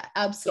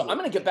 Absolutely. So I'm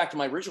going to get back to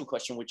my original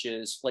question, which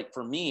is like,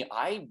 for me,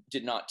 I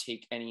did not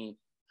take any,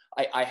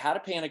 I had a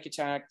panic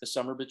attack the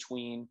summer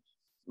between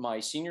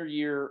my senior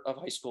year of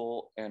high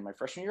school and my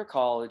freshman year of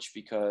college,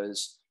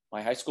 because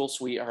my high school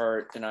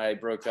sweetheart and I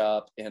broke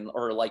up,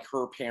 or like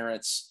her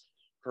parents,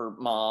 her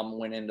mom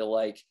went into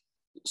like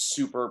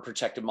super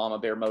protective mama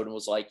bear mode and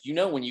was like, you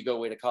know, when you go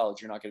away to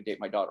college, you're not going to date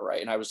my daughter,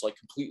 right? And I was like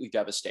completely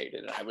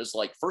devastated. And I was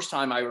like, first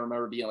time I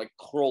remember being like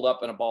curled up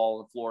in a ball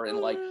on the floor and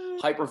like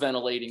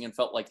hyperventilating and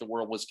felt like the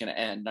world was going to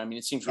end. I mean,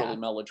 it seems really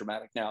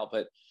melodramatic now,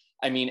 but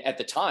I mean, at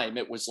the time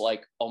it was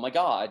like, oh my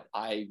God,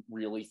 I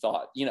really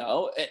thought, you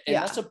know,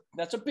 and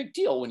that's a big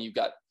deal when you've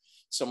got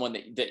someone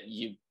that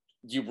you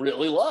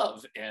really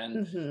love.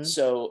 And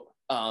so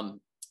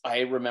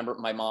I remember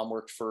my mom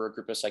worked for a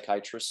group of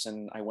psychiatrists,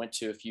 and I went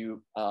to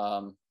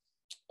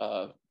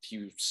a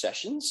few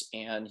sessions,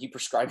 and he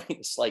prescribed me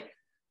this like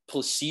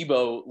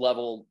placebo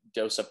level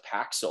dose of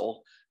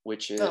Paxil,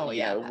 which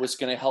was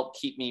going to help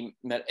keep me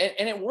and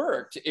it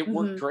worked. It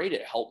worked great.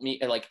 It helped me.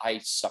 Like, I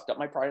sucked up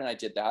my pride and I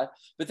did that.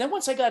 But then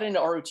once I got into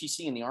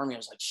ROTC in the Army, I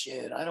was like,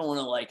 shit, I don't want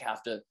to like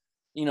have to,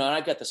 you know, and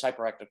I've got this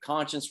hyperactive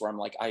conscience where I'm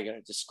like, I got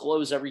to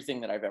disclose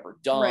everything that I've ever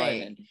done.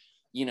 Right. And,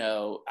 you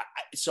know,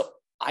 so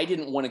I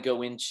didn't want to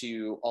go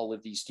into all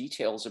of these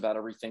details about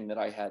everything that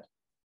I had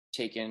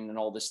taken and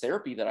all this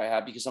therapy that I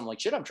had, because I'm like,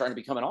 shit, I'm trying to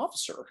become an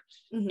officer.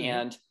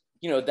 And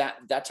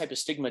that type of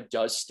stigma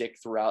does stick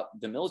throughout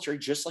the military,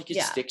 just like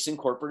it sticks in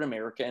corporate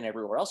America and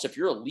everywhere else. If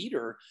you're a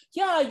leader,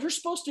 you're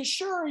supposed to,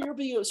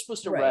 you're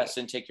supposed to rest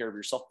and take care of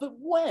yourself. But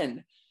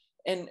when,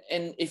 and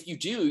if you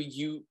do,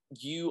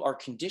 you are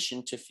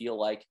conditioned to feel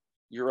like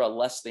you're a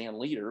less than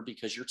leader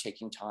because you're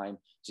taking time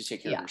to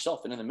take care of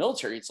yourself. And in the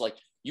military, it's like,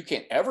 you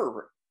can't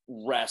ever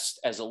rest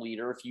as a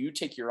leader. If you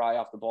take your eye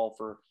off the ball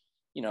for,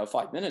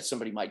 5 minutes,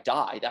 somebody might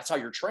die. That's how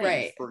you're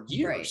trained for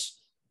years. Right.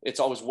 It's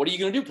always, what are you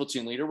going to do,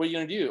 platoon leader? What are you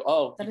going to do?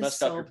 Oh, you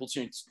messed up, your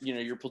platoon's,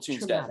 your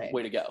platoon's traumatic. Dead.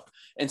 Way to go.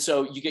 And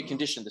so you get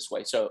conditioned this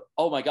way. So,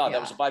 oh my God, that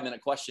was a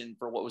 5-minute question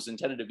for what was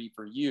intended to be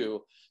for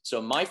you.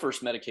 So my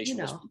first medication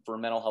was for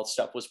mental health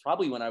stuff was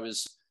probably when I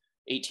was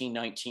 18,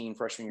 19,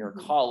 freshman year of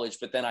college,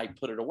 but then I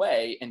put it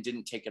away and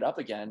didn't take it up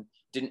again,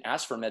 didn't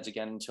ask for meds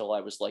again until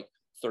I was like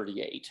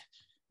 38.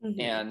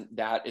 And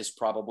that is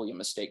probably a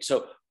mistake.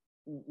 So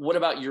what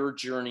about your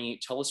journey?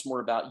 Tell us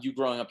more about you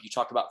growing up. You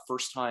talk about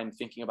first time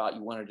thinking about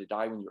you wanted to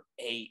die when you're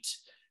 8,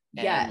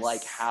 and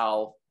like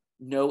how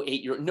no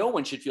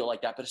one should feel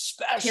like that, but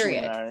especially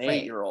an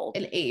 8-year-old.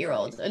 An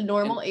 8-year-old, a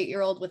normal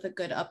 8-year-old with a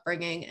good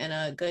upbringing and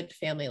a good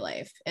family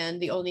life.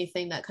 And the only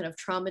thing that could have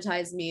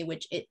traumatized me,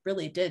 which it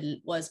really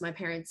did, was my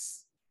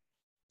parents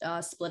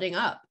splitting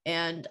up.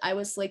 And I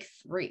was like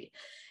 3.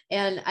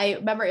 And I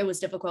remember it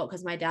was difficult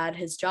because my dad,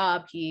 his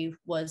job, he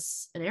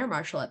was an air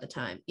marshal at the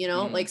time,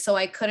 like, so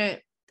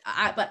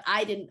but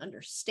I didn't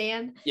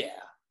understand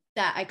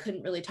that I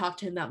couldn't really talk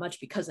to him that much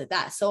because of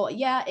that. So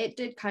it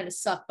did kind of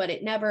suck, but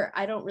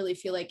I don't really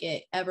feel like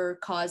it ever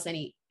caused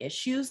any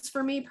issues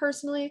for me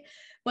personally.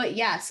 But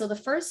so the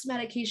first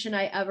medication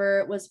I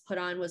ever was put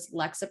on was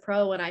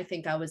Lexapro when I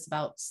think I was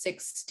about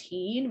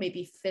 16,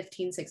 maybe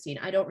 15, 16.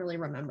 I don't really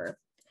remember.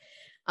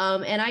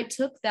 And I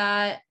took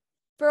that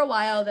for a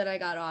while, then I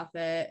got off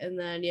it. And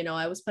then,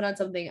 I was put on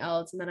something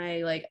else. And then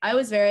I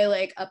was very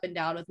like up and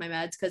down with my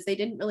meds because they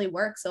didn't really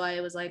work. So I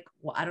was like,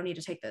 well, I don't need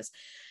to take this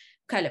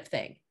kind of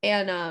thing.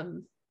 And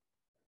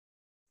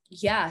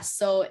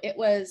so that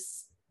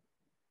was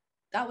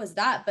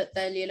that. But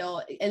then,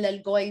 and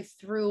then going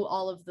through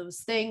all of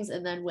those things.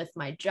 And then with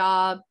my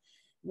job,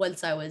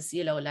 once I was,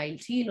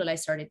 19, when I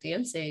started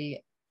dancing,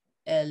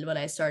 and when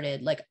I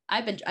started, like,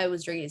 I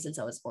was drinking since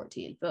I was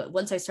 14, but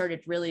once I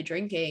started really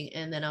drinking,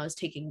 and then I was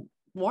taking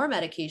more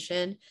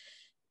medication,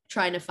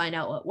 trying to find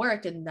out what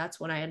worked. And that's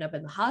when I ended up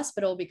in the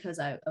hospital because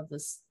of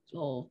this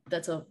whole,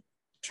 that's a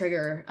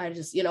trigger. I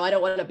just, I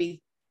don't want to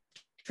be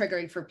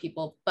triggering for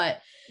people, but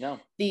no,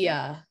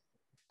 okay.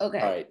 All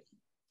right.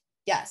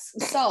 Yes.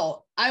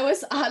 So I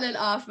was on and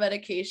off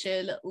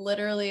medication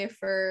literally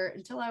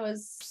until I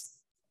was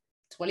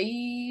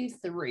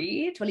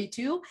 23,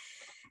 22.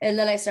 And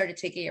then I started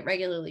taking it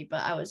regularly,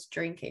 but I was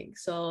drinking.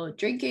 So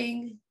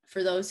drinking,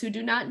 for those who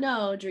do not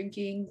know,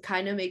 drinking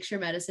kind of makes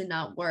your medicine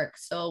not work.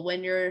 So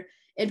and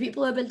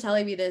people have been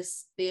telling me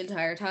this the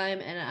entire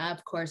time, and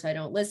of course I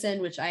don't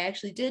listen, which I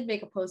actually did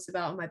make a post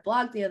about on my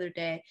blog the other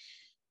day.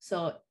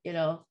 So,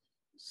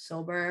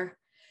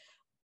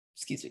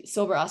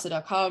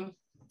 soberasa.com.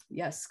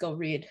 Yes, go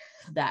read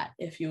that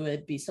if you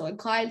would be so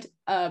inclined.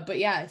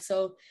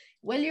 So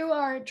when you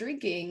are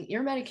drinking,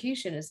 your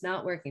medication is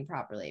not working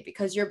properly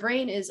because your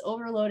brain is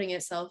overloading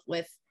itself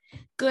with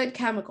good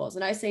chemicals.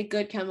 And I say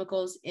good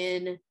chemicals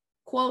in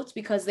quotes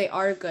because they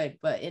are good,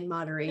 but in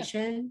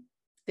moderation,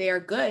 they are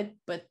good.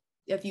 But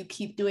if you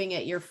keep doing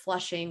it, you're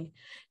flushing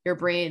your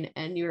brain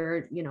and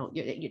you're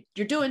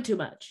doing too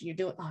much.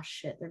 Oh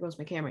shit, there goes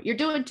my camera. You're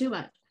doing too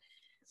much.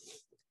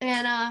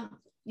 And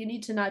you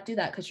need to not do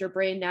that because your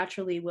brain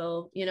naturally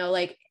will,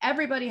 like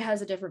everybody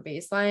has a different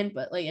baseline,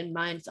 but like in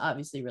mine, it's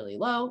obviously really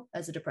low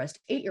as a depressed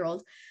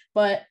 8-year-old,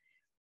 but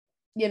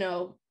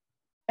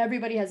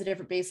everybody has a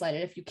different baseline.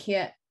 And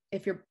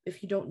if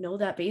you don't know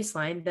that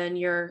baseline, then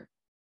you're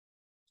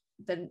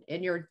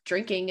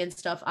drinking and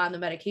stuff on the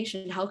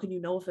medication, how can you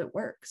know if it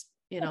works?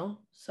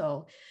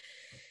 So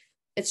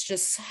it's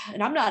just,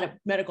 and I'm not a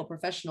medical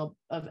professional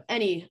of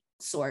any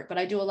sort, but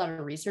I do a lot of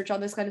research on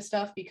this kind of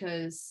stuff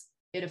because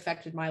it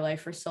affected my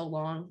life for so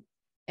long.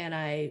 And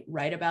I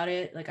write about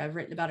it. Like I've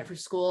written about it for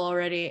school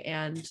already.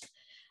 And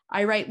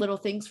I write little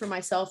things for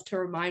myself to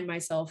remind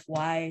myself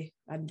why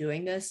I'm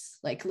doing this.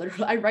 Like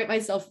literally, I write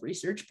myself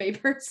research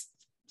papers.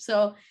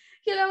 So,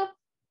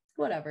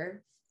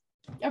 whatever.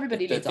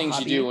 Everybody needs the things a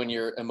hobby. You do when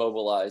you're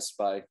immobilized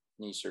by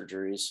knee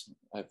surgeries.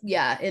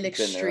 In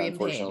extreme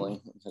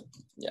pain.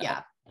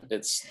 Yeah.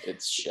 It's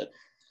shit.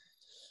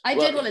 I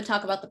did want to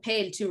talk about the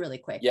pain too, really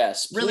quick.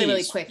 Yes, please. Really,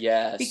 really quick.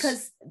 Yes.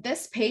 Because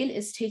this pain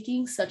is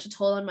taking such a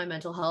toll on my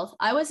mental health.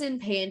 I was in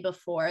pain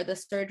before the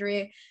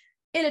surgery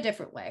in a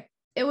different way.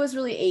 It was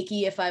really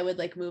achy if I would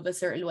like move a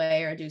certain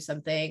way or do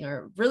something,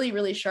 or really,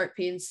 really sharp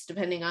pains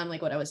depending on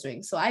like what I was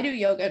doing. So I do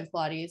yoga and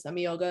Pilates. I'm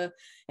a yoga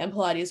and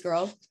Pilates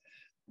girl.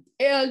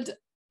 And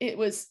it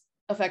was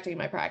affecting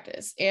my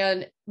practice.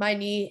 And my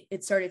knee,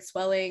 it started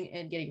swelling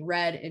and getting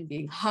red and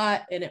being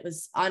hot. And it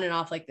was on and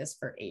off like this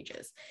for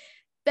ages.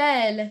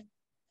 Then,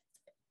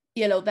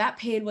 that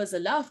pain was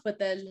enough. But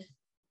then,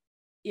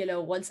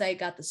 once I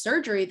got the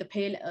surgery, the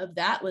pain of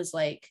that was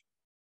like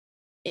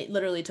it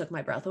literally took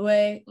my breath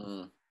away.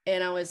 Mm.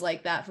 And I was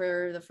like that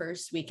for the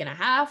first week and a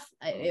half.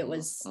 It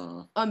was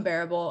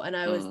unbearable. And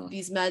I was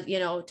these meds, you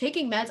know,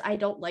 taking meds. I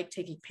don't like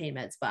taking pain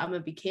meds, but I'm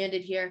going to be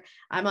candid here.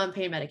 I'm on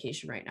pain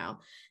medication right now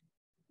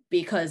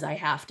because I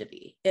have to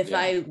be. If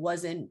I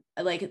wasn't,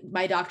 like,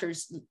 my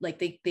doctors,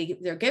 like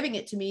they're giving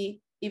it to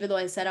me, even though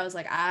I said I was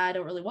like, I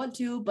don't really want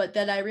to. But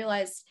then I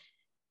realized,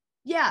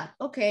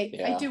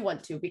 I do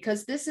want to,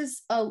 because this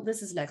is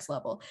next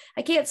level.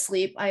 I can't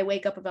sleep. I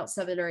wake up about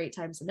 7 or 8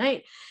 times a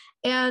night,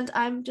 and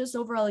I'm just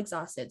overall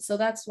exhausted. So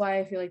that's why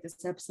I feel like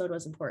this episode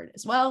was important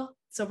as well.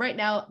 So right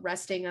now,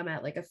 resting, I'm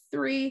at like a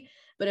 3,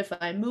 but if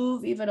I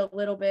move even a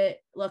little bit,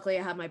 luckily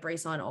I have my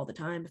brace on all the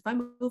time. If I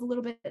move a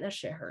little bit, that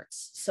shit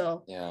hurts.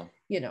 So,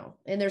 you know,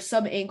 and there's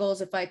some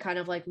angles, if I kind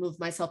of like move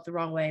myself the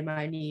wrong way,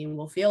 my knee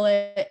will feel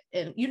it.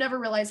 And you never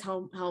realize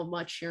how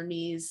much your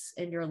knees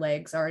and your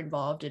legs are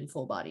involved in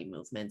full body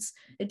movements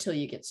until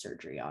you get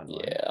surgery on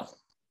one. Yeah.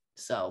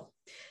 So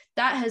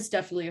that has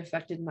definitely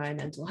affected my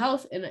mental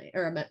health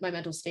or my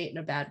mental state in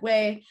a bad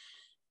way.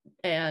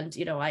 And,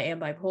 you know, I am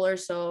bipolar.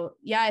 So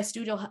yeah, I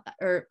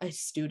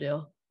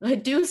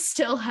do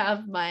still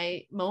have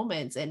my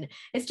moments, and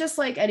it's just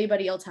like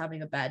anybody else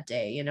having a bad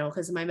day, you know,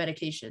 because of my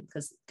medication,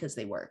 because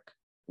they work.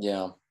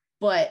 Yeah.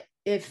 But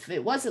if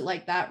it wasn't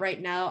like that right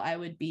now, I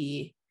would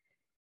be,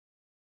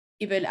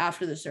 even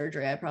after the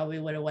surgery, I probably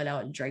would have went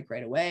out and drank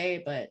right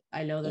away, but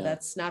I know that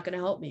that's not going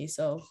to help me.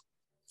 So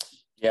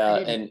yeah.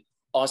 And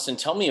Austen,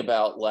 tell me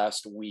about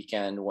last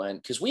weekend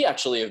because we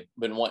actually have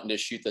been wanting to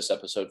shoot this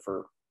episode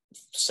for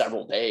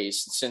several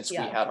days since we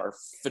had our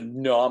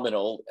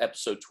phenomenal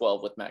episode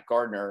 12 with Matt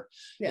Gardner.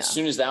 As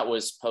soon as that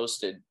was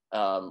posted,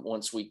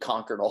 once we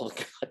conquered all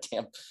the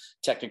goddamn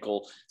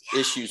technical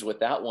issues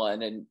with that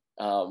one, and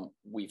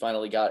we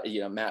finally got,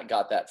 you know, Matt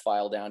got that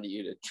file down to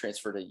you to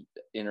transfer to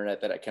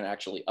internet that I can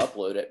actually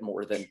upload at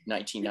more than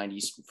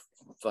 1990s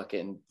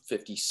fucking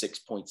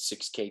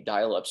 56.6K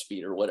dial-up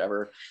speed or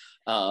whatever.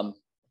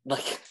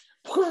 Like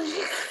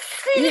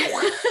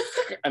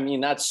I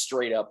mean, that's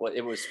straight up what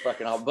it was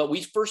fucking awful. But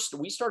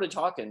we started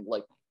talking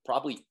like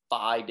probably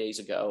 5 days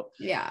ago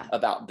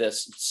about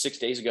this, 6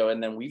 days ago,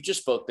 and then we've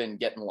just both been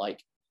getting like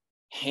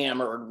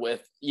hammered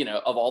with, you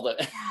know, of all the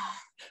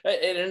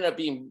it ended up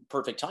being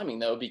perfect timing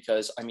though,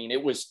 because I mean,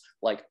 it was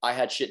like I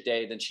had shit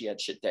day, then she had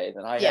shit day,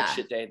 then I had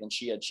shit day, then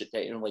she had shit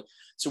day, and like,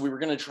 so we were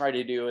going to try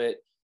to do it,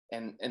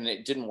 and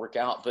it didn't work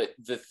out. But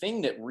the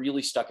thing that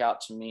really stuck out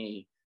to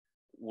me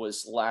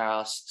was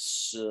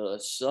last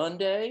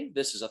Sunday.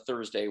 This is a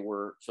Thursday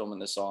we're filming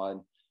this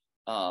on.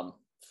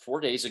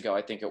 4 days ago,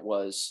 I think it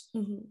was,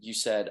 you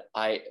said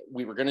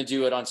we were going to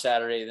do it on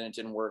Saturday, then it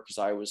didn't work because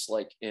I was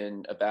like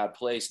in a bad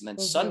place. And then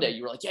Sunday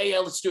you were like, yeah,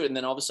 let's do it. And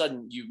then all of a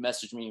sudden you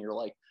messaged me and you're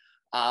like,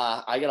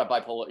 I got a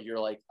bipolar. You're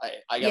like,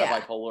 I got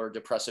a bipolar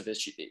depressive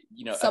issue,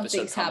 you know,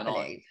 something's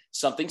happening.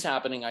 Something's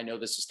happening. I know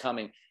this is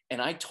coming.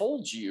 And I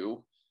told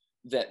you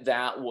that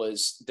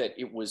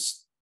it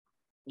was,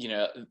 you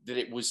know, that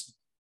it was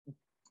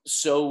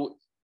so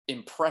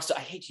impressive.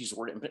 I hate to use the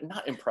word, but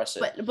not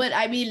impressive. But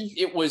I mean,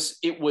 it was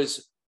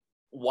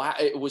wow.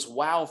 It was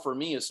wow for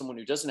me as someone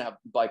who doesn't have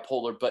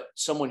bipolar, but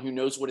someone who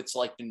knows what it's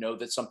like to know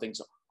that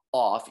something's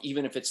off,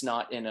 even if it's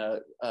not in a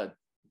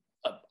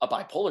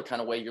bipolar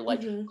kind of way. You're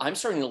like, I'm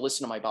starting to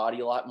listen to my body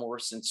a lot more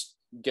since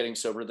getting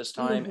sober this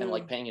time, and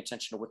like paying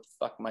attention to what the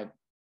fuck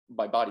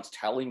my body's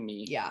telling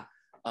me. Yeah.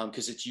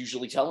 Because it's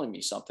usually telling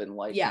me something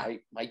like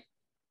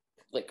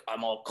like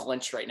I'm all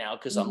clenched right now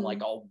because I'm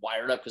like all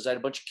wired up because I had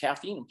a bunch of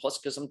caffeine, and plus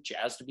because I'm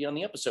jazzed to be on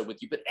the episode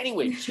with you. But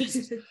anyway,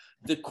 Jesus,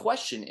 the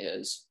question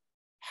is,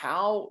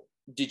 how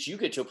did you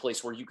get to a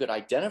place where you could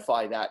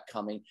identify that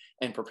coming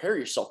and prepare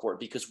yourself for it?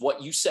 Because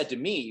what you said to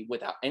me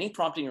without any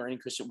prompting or any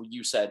question,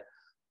 you said,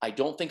 I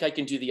don't think I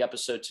can do the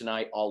episode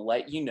tonight. I'll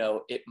let you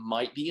know. It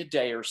might be a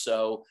day or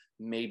so,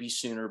 maybe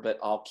sooner, but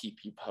I'll keep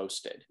you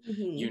posted.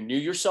 You knew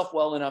yourself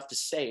well enough to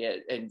say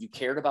it, and you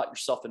cared about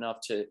yourself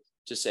enough to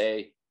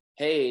say,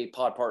 hey,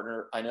 pod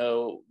partner, I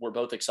know we're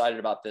both excited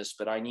about this,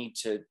 but I need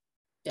to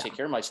take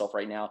care of myself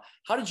right now.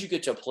 How did you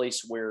get to a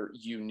place where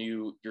you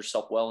knew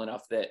yourself well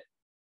enough that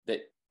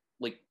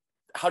like,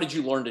 how did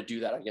you learn to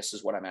do that, I guess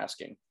is what I'm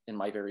asking in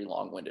my very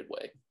long-winded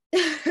way.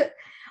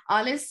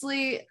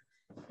 Honestly,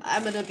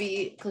 I'm going to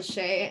be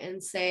cliche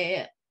and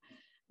say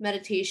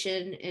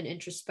meditation and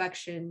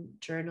introspection,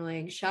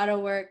 journaling, shadow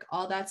work,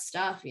 all that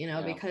stuff, you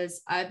know,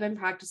 because I've been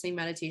practicing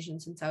meditation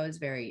since I was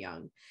very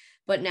young.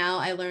 But now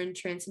I learned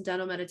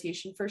transcendental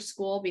meditation for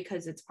school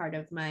because it's part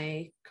of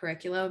my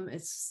curriculum.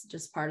 It's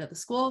just part of the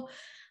school.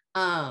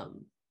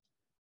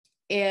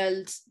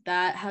 And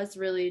that has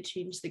really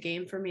changed the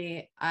game for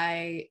me.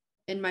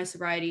 In my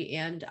sobriety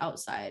and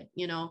outside,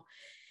 you know,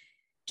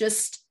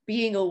 just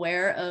being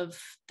aware of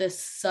the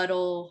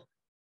subtle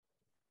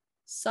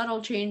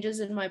changes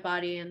in my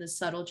body and the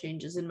subtle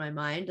changes in my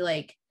mind.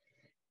 Like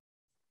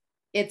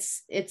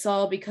it's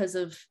all because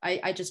of,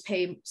 I just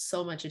pay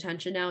so much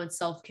attention now, and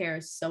self-care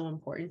is so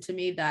important to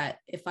me that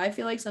if I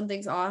feel like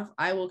something's off,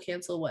 I will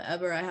cancel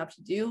whatever I have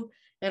to do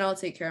and I'll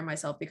take care of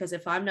myself. Because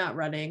if I'm not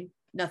running,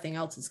 nothing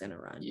else is going to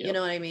run. Yep. You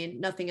know what I mean?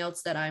 Nothing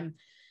else that I'm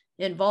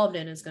involved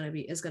in is going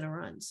to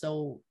run.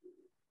 So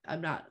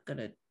I'm not going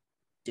to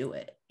do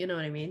it. You know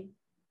what I mean?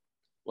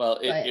 Well,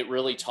 it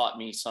really taught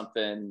me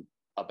something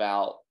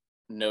about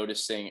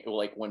noticing,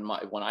 like when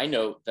I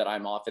know that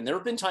I'm off, and there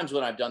have been times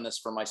when I've done this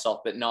for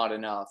myself, but not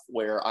enough,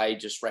 where I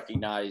just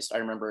recognized, I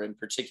remember in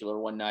particular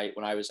one night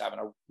when I was having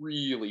a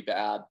really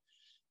bad,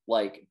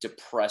 like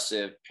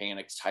depressive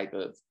panic type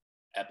of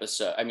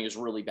episode. I mean, it was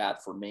really bad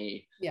for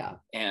me. Yeah.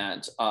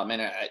 And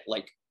I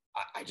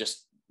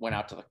just went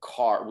out to the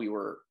car. We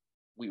were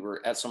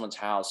at someone's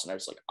house, and I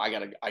was like, I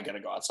gotta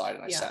go outside.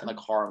 And I sat in the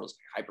car and was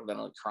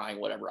hyperventilating, crying,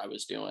 whatever I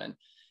was doing.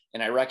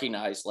 And I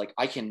recognized, like,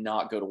 I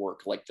cannot go to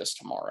work like this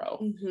tomorrow.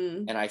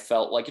 Mm-hmm. And I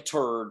felt like a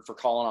turd for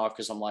calling off,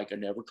 because I'm like, I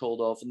never called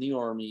off in the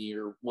Army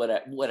or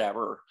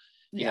whatever.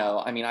 You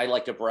know, I mean, I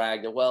like to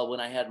brag that, well,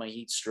 when I had my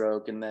heat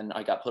stroke and then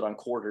I got put on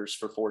quarters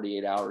for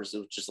 48 hours, it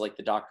was just like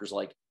the doctor's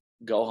like,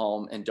 go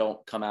home and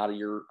don't come out of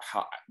your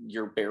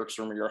barracks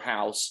room or your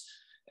house.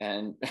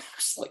 And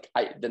it's like,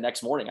 the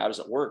next morning I was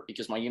at work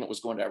because my unit was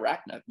going to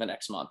Iraq the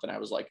next month. And I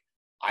was like,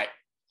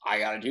 I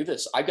got to do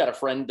this. I've got a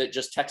friend that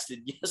just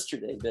texted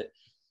yesterday that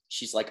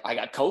she's like, I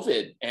got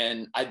COVID,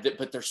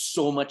 but there's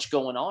so much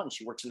going on.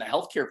 She works in the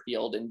healthcare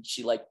field, and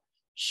she like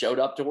showed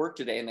up to work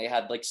today, and they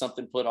had like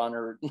something put on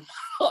her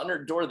on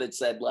her door that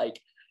said like,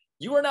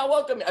 you are not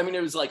welcome. I mean,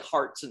 it was like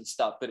hearts and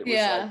stuff, but it was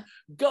like,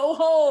 go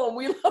home,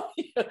 we love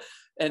you.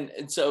 And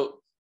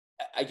so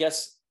I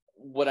guess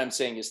what I'm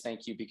saying is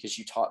thank you, because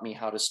you taught me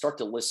how to start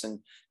to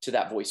listen to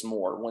that voice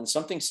more. When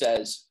something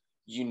says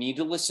you need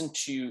to listen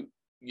to,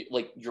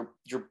 like,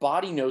 your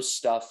body knows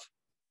stuff.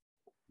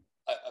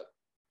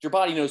 Your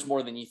body knows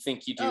more than you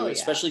think you do,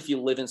 especially if you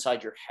live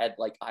inside your head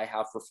like I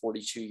have for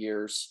 42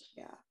 years.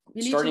 Yeah.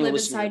 You need to live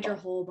inside your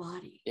whole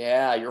body.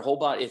 Yeah, your whole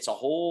body. It's a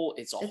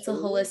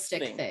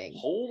holistic thing.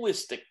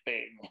 Holistic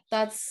thing.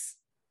 That's,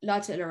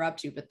 not to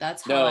interrupt you, but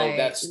that's how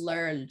I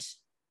learned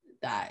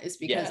that, is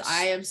because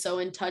I am so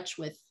in touch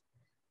with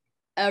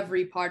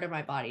every part of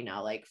my body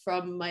now, like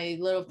from my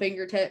little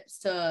fingertips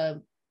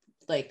to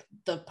like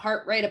the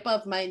part right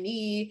above my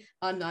knee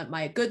on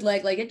my good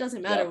leg. Like, it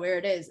doesn't matter where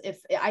it is.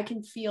 If I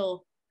can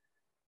feel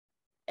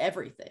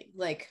everything,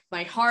 like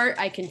my heart,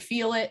 I can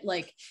feel it.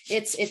 Like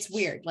it's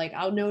weird. Like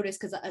I'll notice,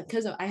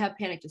 because I have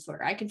panic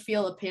disorder, I can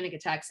feel a panic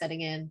attack setting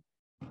in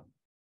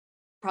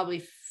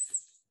probably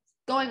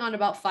going on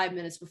about 5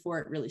 minutes before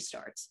it really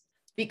starts,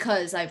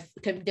 because I've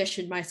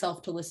conditioned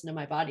myself to listen to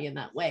my body in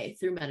that way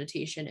through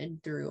meditation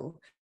and through,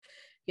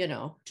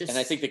 just. And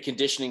I think the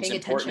conditioning is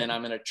important. Attention. And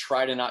I'm going to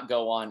try to not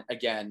go on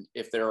again.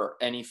 If there are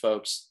any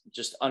folks,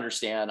 just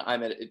understand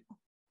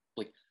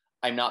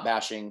I'm not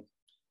bashing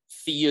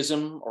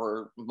theism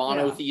or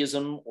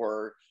monotheism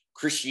or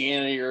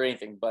Christianity or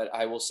anything, but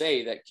I will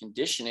say that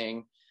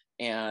conditioning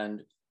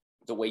and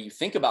the way you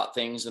think about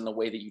things and the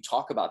way that you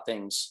talk about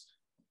things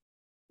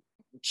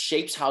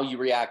shapes how you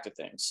react to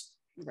things.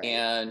 Right.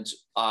 And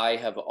I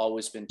have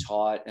always been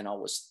taught, and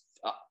always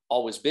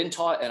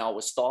thought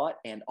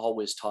and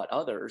always taught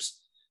others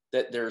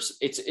that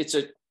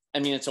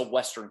it's a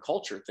Western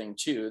culture thing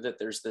too, that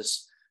there's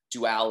this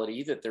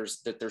duality, that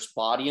there's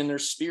body and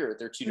there's spirit.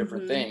 They're two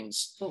different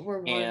things. But we're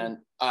one. And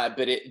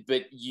but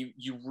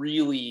you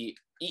really,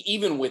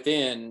 even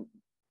within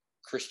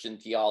Christian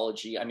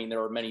theology, I mean,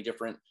 there are many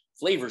different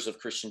flavors of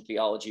Christian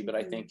theology, but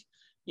I think,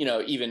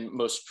 even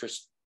most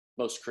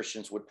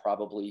Christians would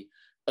probably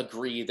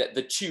agree that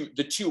the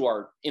two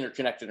are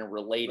interconnected and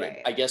related.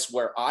 Right. I guess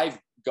where I've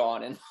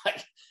gone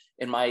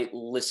in my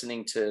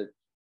listening to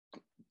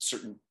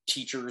certain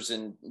teachers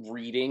and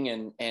reading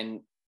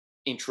and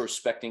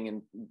introspecting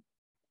and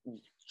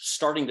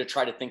starting to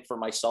try to think for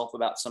myself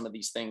about some of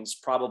these things,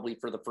 probably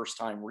for the first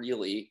time,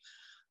 really.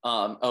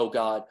 Oh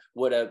God,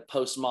 what a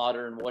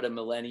postmodern, what a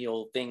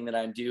millennial thing that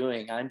I'm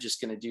doing. I'm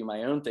just going to do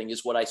my own thing,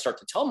 is what I start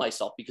to tell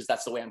myself, because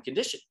that's the way I'm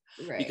conditioned.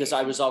 Right. Because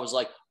I was always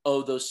like,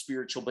 oh, those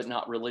spiritual but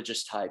not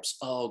religious types.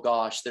 Oh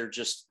gosh, they're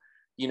just,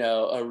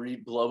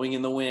 blowing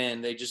in the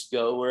wind. They just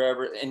go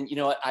wherever. And you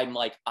know what? I'm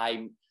like,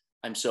 I'm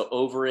so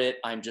over it.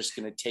 I'm just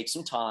going to take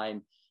some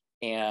time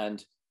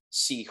and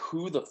see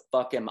who the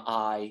fuck am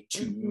I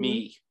to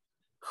me.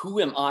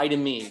 Who am I to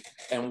me,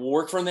 and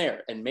work from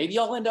there. And maybe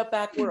I'll end up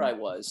back where I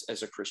was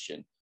as a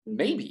Christian,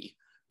 maybe.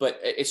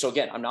 But so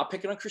again, I'm not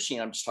picking on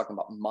Christianity. I'm just talking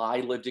about my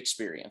lived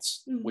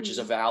experience, which is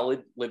a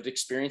valid lived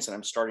experience. And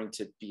I'm starting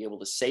to be able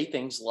to say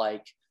things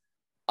like,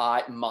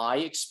 my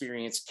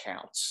experience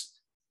counts.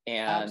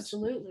 And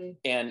absolutely.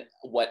 And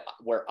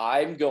where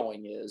I'm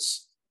going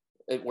is,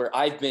 where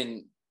I've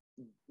been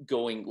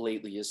going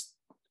lately, is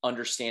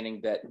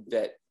understanding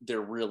that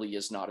there really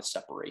is not a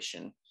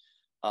separation.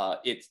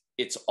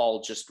 It's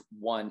all just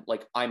one.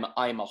 Like I'm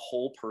a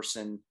whole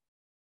person,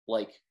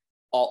 like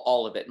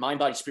all of it, mind,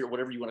 body, spirit,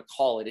 whatever you want to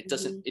call it. It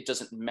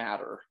doesn't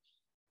matter.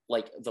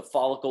 Like the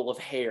follicle of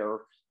hair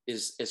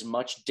is as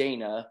much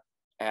Dana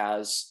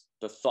as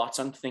the thoughts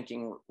I'm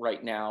thinking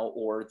right now,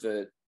 or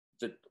the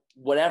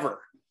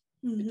whatever.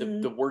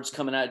 the words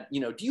coming out,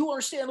 you know, do you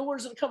understand the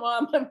words that come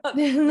out of my mouth?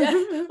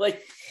 Yeah.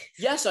 Like,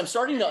 yes, I'm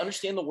starting to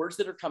understand the words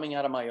that are coming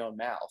out of my own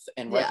mouth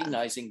and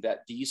recognizing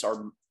that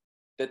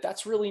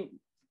that's really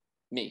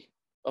me.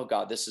 Oh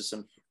God, this is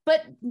some,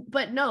 but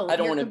no, I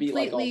don't want to be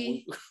like,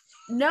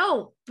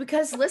 no,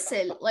 because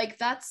listen, like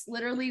that's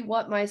literally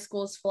what my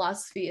school's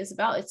philosophy is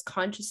about. It's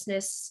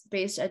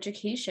consciousness-based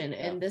education.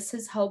 And this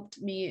has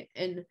helped me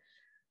in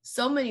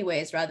so many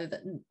ways, rather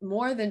than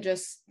more than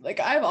just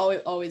like, I've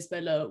always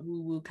been a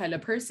woo-woo kind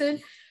of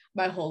person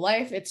my whole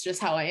life. It's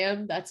just how I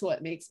am. That's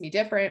what makes me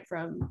different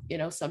from, you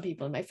know, some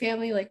people in my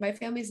family. Like my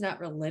family's not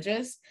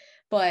religious,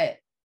 but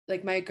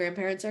like my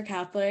grandparents are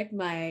Catholic.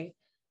 My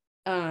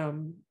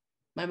mom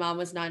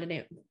was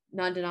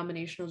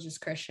non-denominational,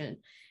 just Christian.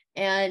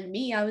 And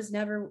me, I was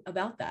never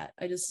about that.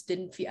 I just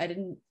didn't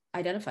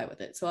identify with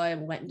it. So I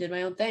went and did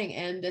my own thing.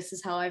 And this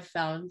is how I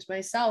found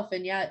myself.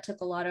 And yeah, it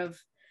took a lot of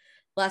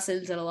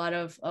lessons and a lot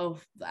of,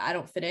 I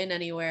don't fit in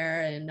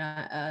anywhere,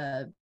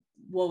 and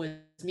woe is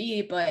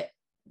me. But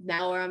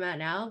now where I'm at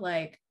now,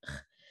 like,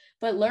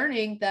 but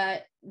learning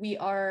that we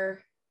are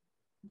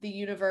the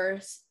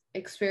universe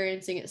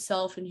experiencing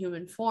itself in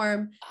human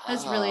form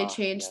has really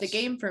changed the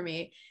game for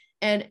me.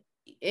 And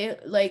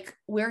it, like,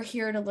 we're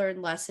here to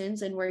learn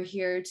lessons, and we're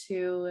here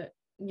to,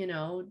 you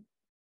know,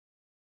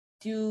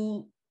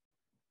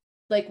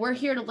 we're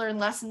here to learn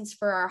lessons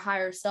for our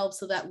higher self,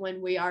 so that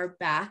when we are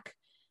back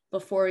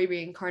before we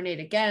reincarnate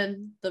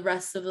again, the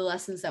rest of the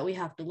lessons that we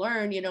have to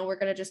learn, you know, we're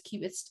going to just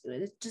keep it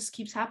just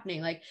keeps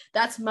happening. Like,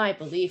 that's my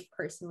belief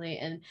personally.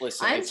 And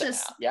listen, I'm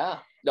just,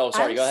 no,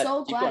 sorry, go ahead.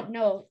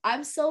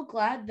 I'm so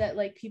glad that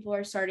like people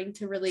are starting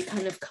to really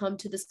kind of come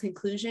to this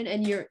conclusion,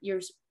 and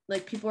you're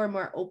like, people are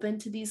more open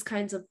to these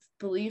kinds of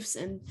beliefs,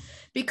 and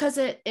because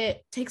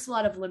it takes a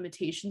lot of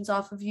limitations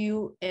off of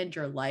you and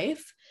your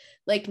life.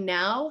 Like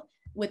now,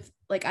 with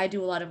like, I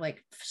do a lot of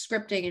like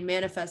scripting and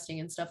manifesting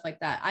and stuff like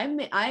that.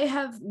 I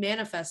have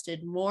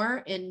manifested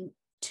more in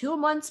 2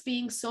 months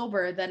being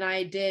sober than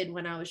I did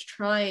when I was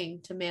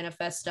trying to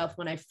manifest stuff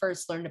when I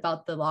first learned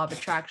about the law of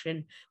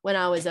attraction when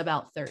I was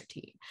about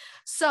 13.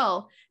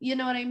 So, you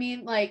know what I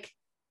mean? Like,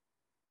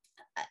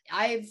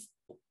 I've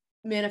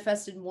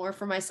manifested more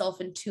for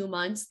myself in 2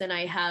 months than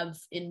I have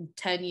in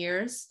 10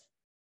 years,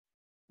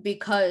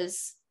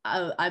 because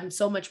I'm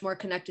so much more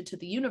connected to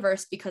the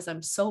universe because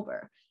I'm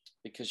sober.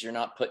 Because you're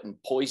not putting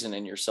poison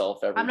in yourself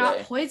every day. I'm not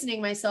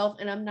poisoning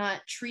myself, and I'm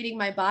not treating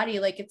my body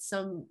like it's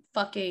some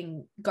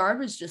fucking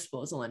garbage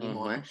disposal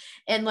anymore.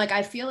 And like,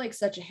 I feel like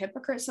such a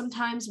hypocrite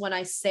sometimes when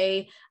I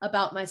say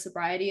about my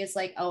sobriety, it's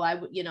like,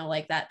 oh, you know,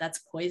 like that's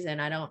poison.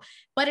 I don't,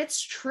 but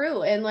it's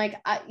true. And like,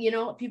 you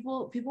know,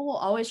 people will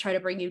always try to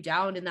bring you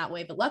down in that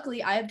way. But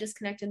luckily I have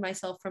disconnected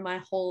myself from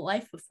my whole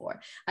life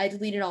before. I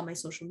deleted all my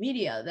social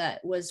media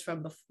that was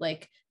from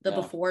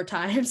before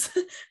times,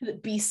 the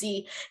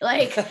BC.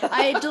 Like,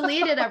 I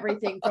deleted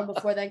everything from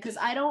before then, because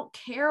I don't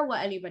care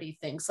what anybody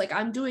thinks. Like,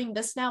 I'm doing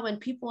this now, and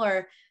people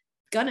are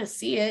gonna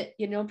see it,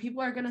 you know,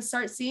 people are gonna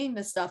start seeing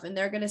this stuff, and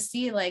they're gonna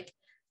see like,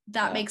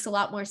 that makes a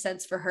lot more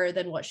sense for her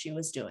than what she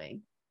was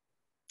doing.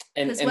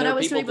 Because what I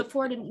was doing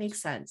before didn't make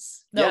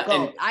sense.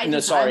 I'm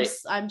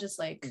just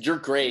like, you're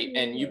great.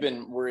 And you've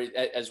been worried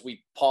as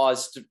we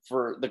paused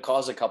for the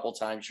cause a couple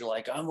times. You're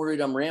like, I'm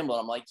worried I'm rambling.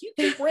 I'm like, you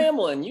keep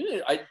rambling.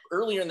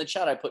 Earlier in the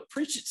chat, I put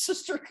preach it,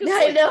 sister.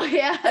 I know.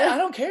 Yeah. I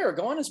don't care.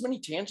 Go on as many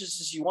tangents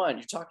as you want.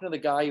 You're talking to the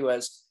guy who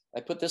has, I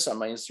put this on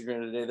my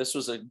Instagram today. This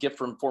was a gift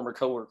from former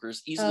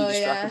coworkers, easily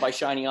distracted by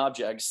shiny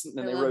objects. And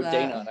then they wrote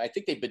Dana on it. I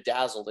think they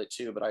bedazzled it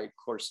too, but I, of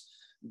course,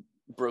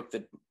 broke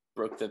the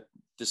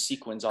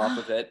sequins off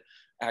of it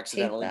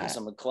accidentally because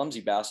I'm a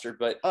clumsy bastard.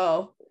 But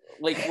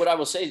like, what I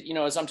will say, you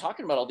know, as I'm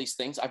talking about all these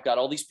things, I've got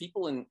all these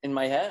people in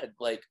my head,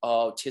 like,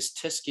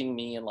 tisking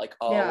me, and like,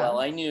 well,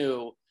 I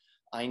knew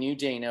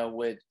Dana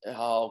would,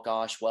 oh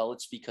gosh, well,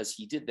 it's because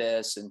he did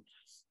this,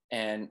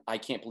 and I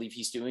can't believe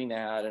he's doing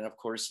that, and of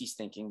course he's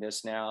thinking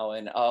this now,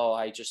 and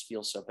I just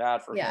feel so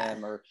bad for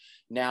him, or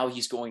now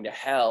he's going to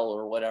hell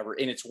or whatever,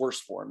 and it's worse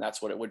for him.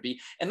 That's what it would be.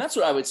 And that's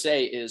what I would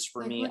say is,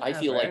 for me, I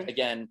feel like,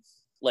 again,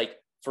 like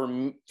for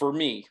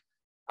me,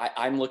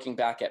 I'm looking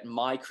back at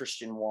my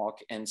Christian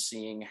walk and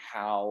seeing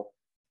how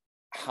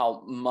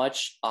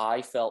much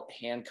I felt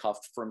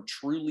handcuffed from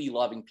truly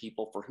loving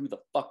people for who the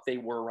fuck they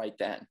were right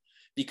then,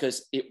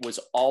 because it was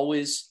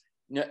always,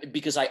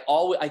 because I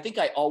think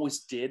I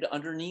always did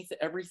underneath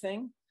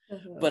everything,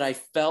 but I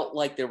felt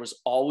like there was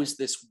always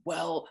this,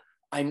 well,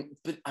 I'm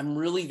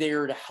really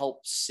there to help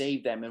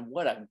save them. And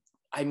what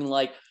I mean,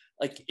 like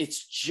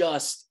it's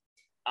just,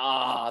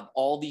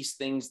 all these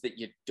things that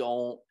you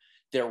don't,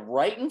 they're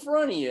right in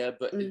front of you,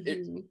 but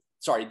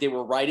they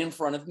were right in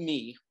front of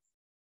me,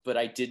 but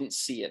I didn't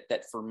see it.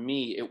 That for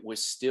me, it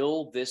was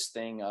still this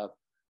thing of,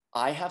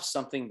 I have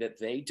something that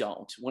they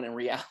don't, when in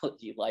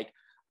reality, like,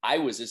 I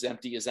was as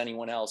empty as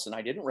anyone else. And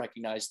I didn't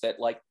recognize that,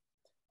 like,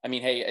 I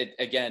mean, hey,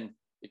 again,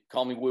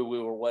 call me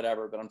woo-woo or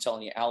whatever, but I'm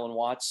telling you, Alan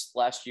Watts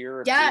last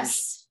year.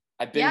 Yes.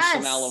 I binged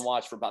some Alan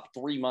Watts for about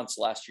 3 months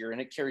last year, and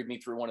it carried me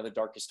through one of the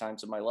darkest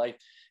times of my life.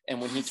 And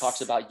when he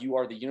talks about You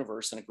Are the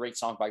Universe, and a great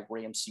song by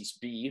Ramses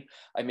B,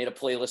 I made a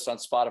playlist on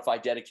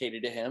Spotify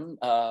dedicated to him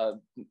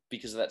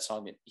because of that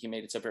song that he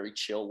made. It's a very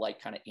chill,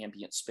 like kind of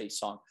ambient space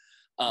song.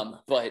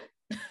 But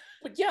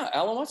yeah,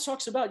 Alan Watts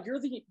talks about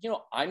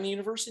I'm the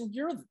universe and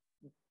you're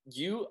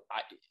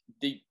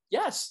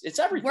yes, it's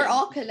everything. We're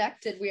all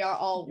connected. We are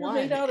all one.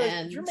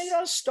 You're made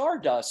out of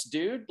stardust,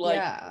 dude.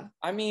 Like,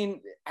 I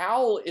mean,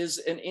 Al is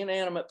an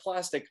inanimate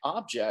plastic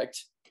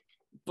object,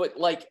 but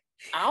like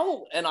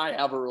Al and I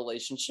have a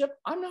relationship.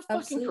 I'm not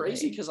fucking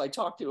crazy because I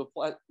talk to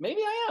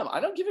maybe I am. I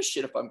don't give a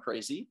shit if I'm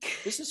crazy.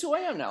 This is who I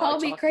am now. Call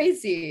me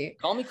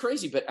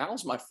crazy, but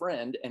Al's my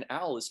friend, and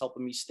Al is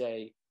helping me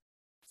stay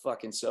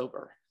fucking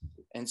sober.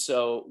 And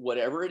so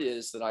whatever it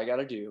is that I got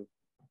to do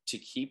to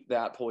keep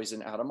that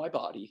poison out of my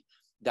body,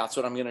 that's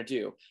what I'm going to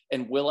do.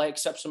 And will I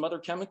accept some other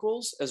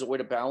chemicals as a way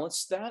to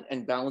balance that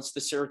and balance the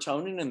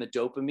serotonin and the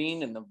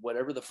dopamine and the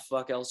whatever the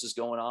fuck else is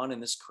going on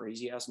in this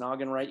crazy ass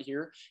noggin right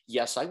here?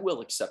 Yes, I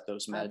will accept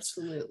those meds.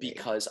 Absolutely.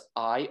 Because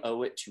I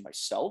owe it to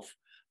myself.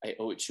 I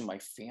owe it to my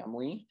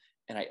family,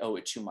 and I owe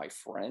it to my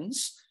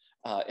friends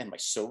and my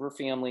sober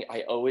family.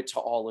 I owe it to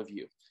all of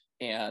you.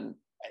 And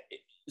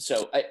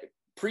so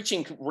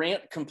preaching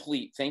rant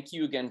complete. Thank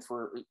you again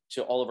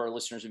to all of our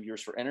listeners and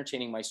viewers for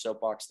entertaining my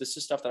soapbox. This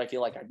is stuff that I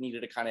feel like I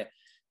needed to kind of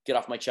get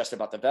off my chest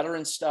about the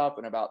veteran stuff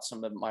and about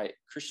some of my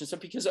Christian stuff,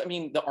 because I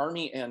mean, the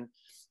Army and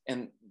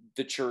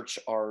the church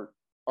are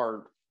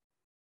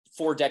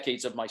 4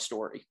 decades of my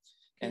story.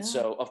 And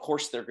so of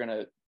course they're going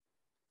to,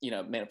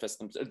 manifest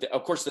them.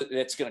 Of course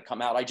it's going to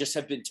come out. I just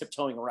have been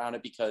tiptoeing around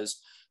it because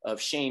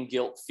of shame,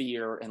 guilt,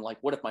 fear. And like,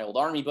 what if my old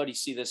Army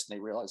buddies see this and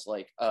they realize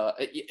like,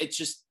 it's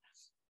just,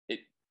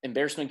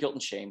 embarrassment, guilt,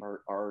 and shame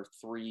are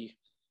 3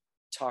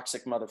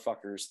 toxic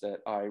motherfuckers that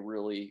I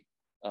really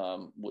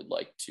would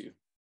like to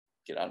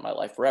get out of my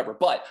life forever.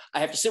 But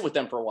I have to sit with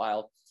them for a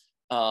while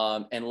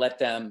and let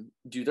them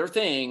do their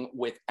thing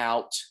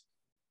without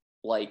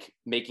like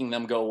making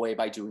them go away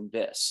by doing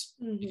this.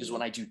 Mm-hmm. Because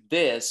when I do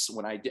this,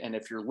 and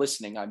if you're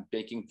listening, I'm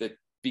making the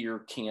beer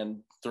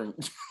can drink.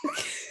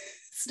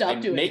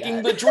 Stop doing making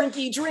that. The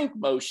drinky drink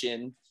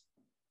motion,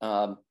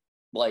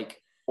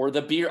 or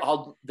the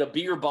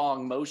beer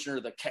bong motion,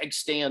 or the keg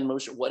stand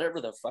motion, whatever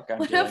the fuck I'm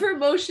doing. Whatever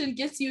motion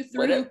gets you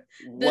through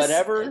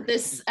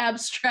this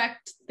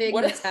abstract thing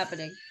that's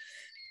happening.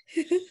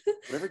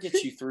 Whatever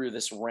gets you through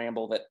this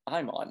ramble that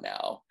I'm on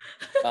now.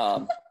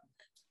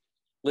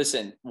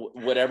 Listen,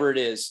 whatever it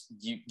is,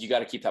 you got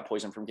to keep that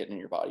poison from getting in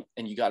your body,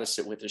 and you got to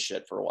sit with this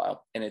shit for a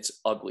while. And it's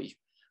ugly.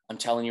 I'm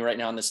telling you right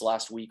now, in this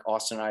last week,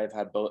 Austen and I have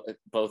had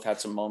both had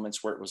some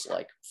moments where it was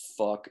like,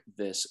 fuck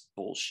this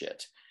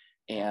bullshit.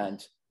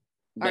 And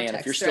man,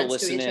 if you're still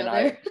listening,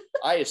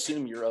 I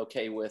assume you're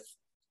okay with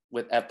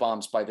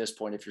F-bombs by this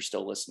point if you're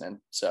still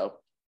listening. So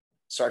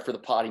sorry for the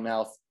potty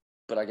mouth,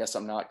 but I guess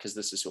I'm not, because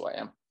this is who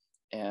I am.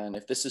 And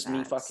if this is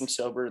me fucking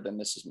sober, then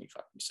this is me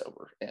fucking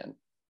sober, and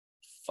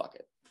fuck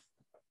it.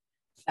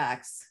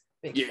 Facts.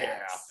 Big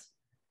facts.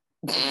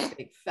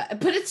 Big fact.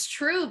 But it's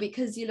true,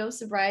 because,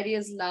 sobriety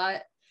is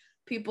not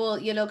people,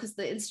 because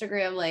the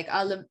Instagram, like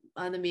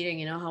on the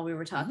meeting, how we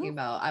were talking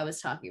about, I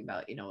was talking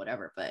about,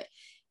 whatever,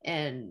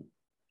 and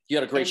you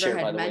had a great share,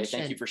 by the way.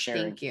 Thank you for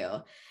sharing. Thank you.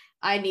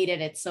 I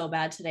needed it so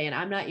bad today. And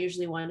I'm not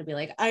usually one to be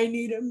like, I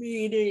need a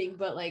meeting,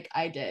 but like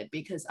I did,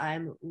 because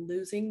I'm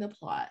losing the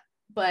plot.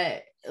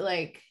 But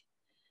like,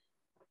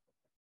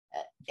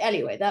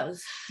 anyway,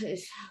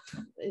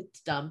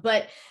 it's dumb.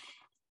 But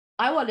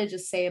I want to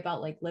just say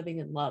about like living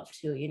in love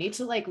too. You need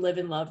to like live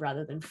in love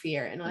rather than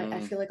fear. And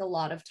I feel like a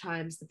lot of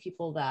times the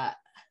people that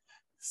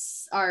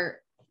are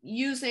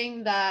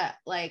using that,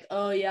 like,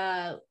 oh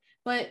yeah,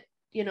 but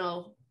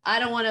I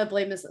don't want to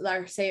blame this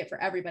or say it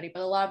for everybody,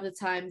 but a lot of the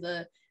time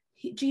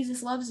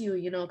Jesus loves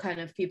you,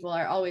 kind of people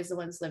are always the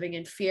ones living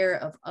in fear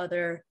of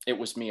other. It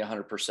was me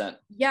 100%.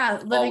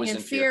 Yeah. Living in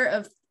fear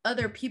of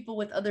other people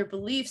with other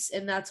beliefs.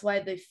 And that's why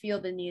they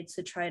feel the need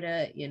to try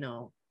to,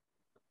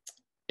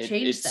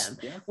 change them,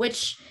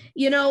 which,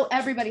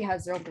 everybody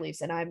has their own beliefs,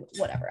 and I'm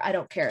whatever. I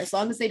don't care. As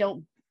long as they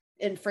don't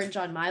infringe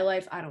on my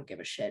life, I don't give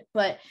a shit.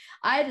 But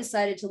I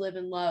decided to live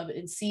in love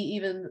and see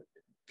even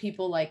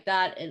people like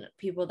that and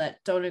people that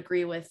don't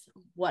agree with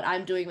what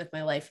I'm doing with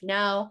my life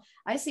now.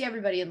 I see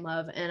everybody in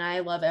love, and I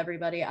love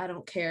everybody. I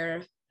don't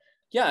care.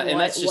 Yeah, and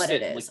that's just what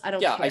it is. I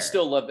don't care. I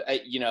still love.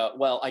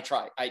 I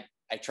try.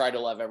 I try to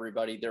love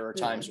everybody. There are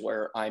times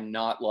where I'm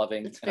not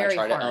loving, and I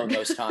try to own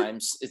those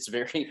times. It's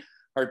very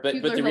hard,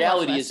 but the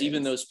reality is,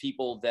 even those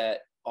people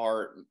that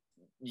are,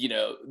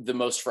 the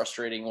most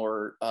frustrating,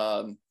 or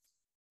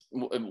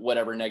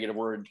whatever negative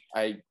word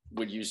I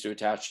would use to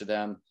attach to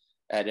them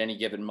at any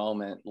given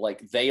moment,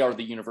 like they are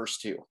the universe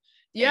too.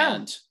 Yeah.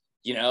 And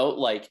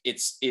like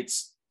it's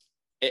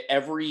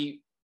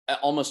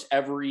almost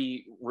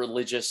every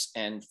religious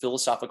and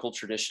philosophical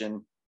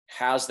tradition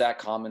has that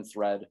common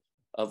thread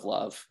of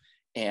love.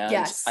 And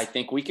I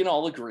think we can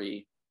all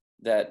agree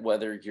that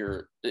whether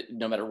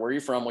no matter where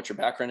you're from, what your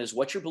background is,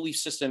 what your belief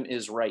system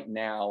is right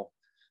now,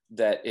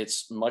 that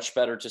it's much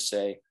better to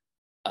say,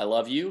 I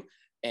love you,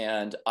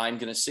 and I'm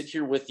going to sit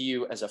here with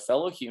you as a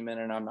fellow human,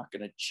 and I'm not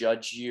going to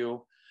judge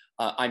you.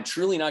 I'm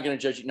truly not going to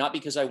judge you, not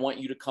because I want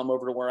you to come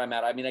over to where I'm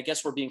at. I mean, I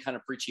guess we're being kind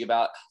of preachy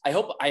about, I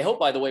hope,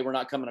 by the way, we're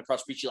not coming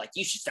across preachy like,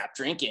 you should stop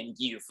drinking,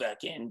 you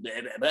fucking blah,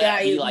 blah, blah,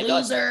 yeah, be you like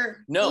loser.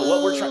 us. No,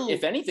 what we're trying,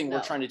 if anything,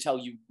 we're trying to tell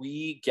you,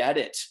 we get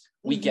it.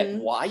 We get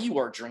why you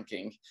are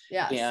drinking.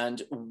 Yes.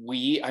 And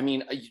I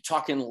mean, you're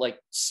talking like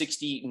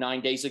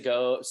 69 days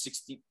ago,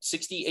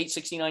 68,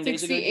 69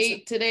 days ago.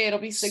 68 today, it'll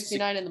be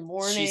 69 in the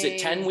morning. She's at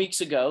 10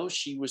 weeks ago.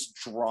 She was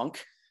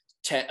drunk.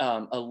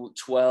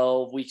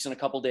 12 weeks and a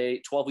couple days,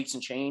 12 weeks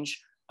and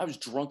change. I was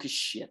drunk as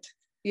shit.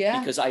 Yeah.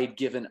 Because I had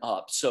given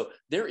up. So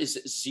there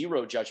is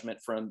zero judgment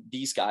from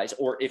these guys,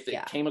 or if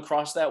it came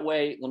across that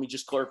way, let me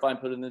just clarify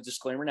and put in the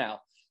disclaimer now.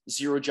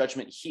 Zero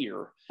judgment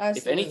here. Absolutely.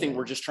 If anything,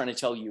 we're just trying to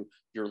tell you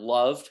you're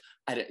loved.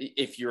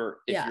 If you're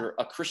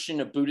a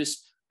Christian, a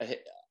Buddhist,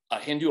 a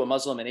Hindu, a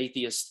Muslim, an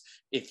atheist,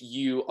 if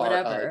you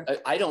are,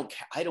 I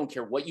don't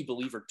care what you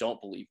believe or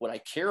don't believe. What I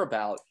care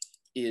about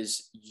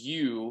is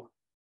you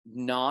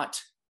not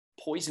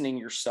poisoning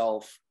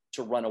yourself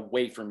to run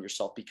away from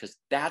yourself, because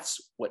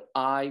that's what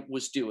I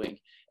was doing.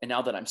 And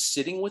now that I'm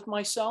sitting with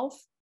myself,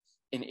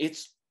 and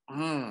it's,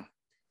 God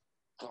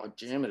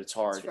damn it, it's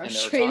hard. And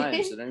there are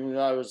times that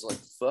I was like,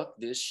 fuck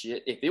this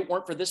shit. If it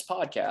weren't for this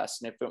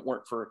podcast, and if it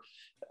weren't for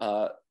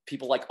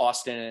people like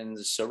Austen and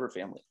the Sober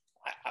family,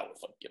 I would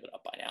have given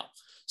up by now.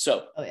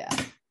 So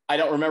I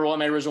don't remember what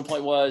my original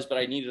point was, but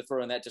I needed to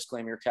throw in that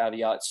disclaimer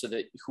caveat so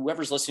that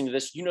whoever's listening to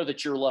this, you know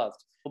that you're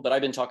loved. But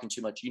I've been talking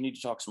too much. You need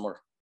to talk some more.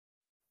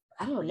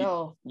 I don't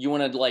know. You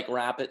want to like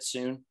wrap it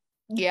soon?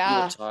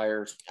 Yeah. You're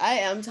tired. I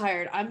am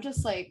tired. I'm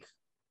just like.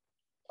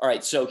 All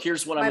right. So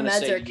here's what I'm going to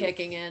say. My meds are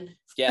kicking in.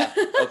 Yeah.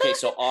 Okay.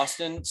 So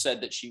Austen said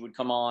that she would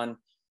come on,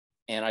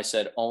 and I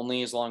said,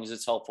 only as long as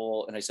it's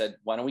helpful. And I said,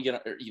 why don't we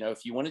get,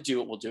 if you want to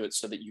do it, we'll do it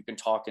so that you can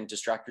talk and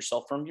distract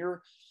yourself from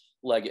your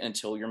leg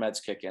until your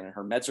meds kick in. And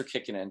her meds are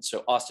kicking in.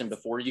 So Austen,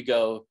 before you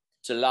go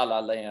to La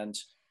La Land,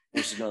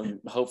 which is going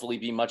to hopefully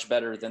be much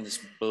better than this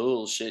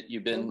bullshit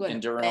you've been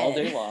enduring all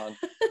day long.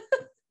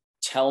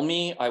 Tell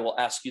me, I will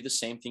ask you the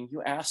same thing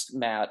you asked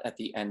Matt at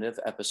the end of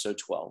episode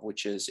 12,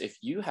 which is, if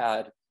you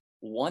had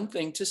one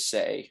thing to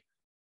say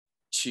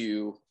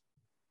to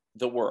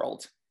the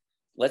world,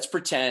 let's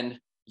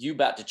pretend you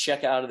about to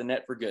check out of the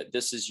net for good.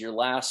 This is your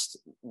last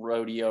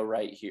rodeo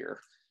right here.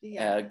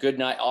 Yeah. Good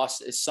night,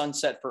 Austin.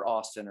 Sunset for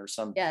Austen, or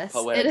some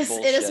poetic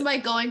bullshit. It is my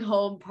going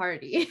home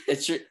party.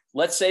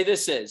 Let's say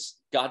this is,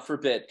 God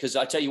forbid, because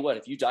I tell you what,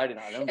 if you die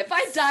tonight, if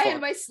I die in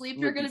my sleep,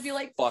 you're gonna be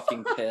like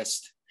fucking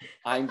pissed.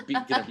 I'm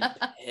gonna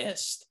be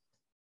pissed,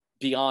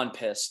 beyond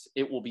pissed.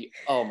 It will be.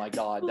 Oh my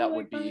God, that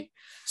would be.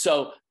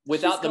 So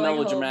without the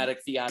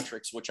melodramatic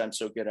theatrics, which I'm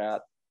so good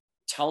at,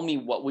 tell me,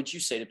 what would you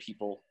say to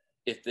people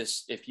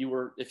if you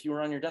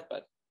were on your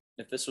deathbed,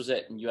 if this was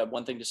it, and you had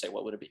one thing to say,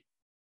 what would it be?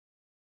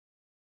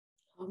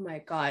 Oh my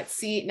God.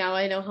 See, now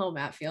I know how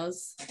Matt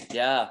feels.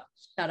 Yeah.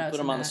 Shout out. Put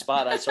him on the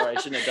spot. I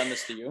shouldn't have done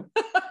this to you.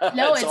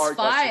 No, it's fine.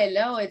 Question.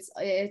 No,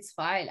 it's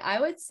fine.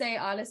 I would say,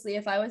 honestly,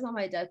 if I was on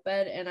my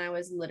deathbed and I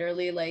was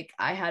literally like,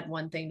 I had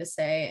one thing to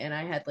say and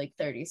I had like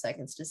 30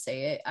 seconds to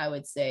say it, I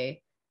would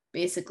say,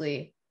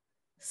 basically,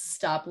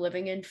 stop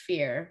living in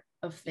fear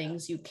of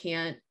things you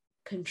can't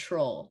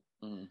control.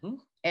 Mm-hmm.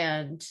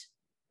 And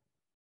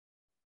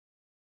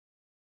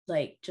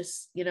like,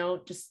 just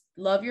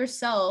love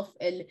yourself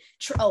and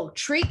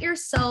treat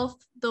yourself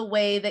the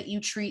way that you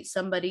treat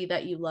somebody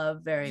that you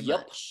love very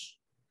much.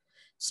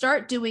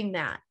 Start doing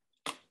that.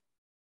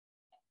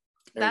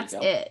 That's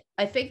it.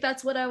 I think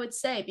that's what I would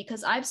say,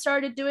 because I've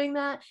started doing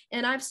that,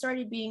 and I've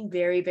started being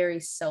very,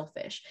 very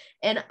selfish.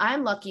 And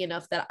I'm lucky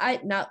enough that I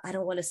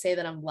don't want to say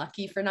that I'm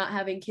lucky for not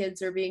having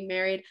kids or being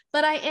married,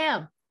 but I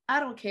am. I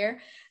don't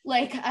care.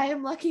 Like, I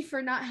am lucky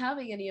for not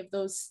having any of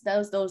those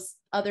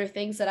other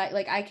things that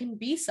I can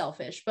be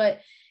selfish,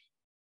 but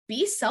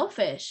be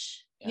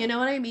selfish. Yeah. You know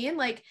what I mean?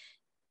 Like,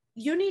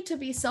 you need to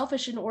be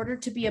selfish in order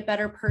to be a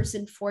better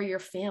person for your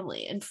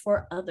family and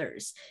for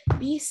others.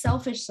 Be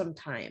selfish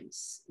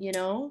sometimes,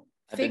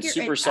 I've been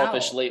super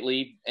selfish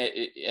lately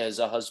as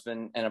a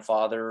husband and a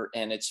father,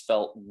 and it's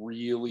felt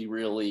really,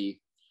 really,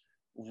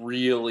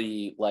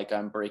 really like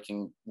I'm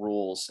breaking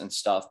rules and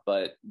stuff.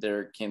 But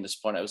there came this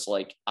point, I was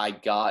like, I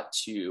got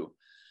to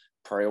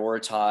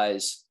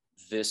prioritize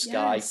this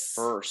guy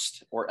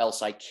first, or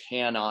else I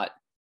cannot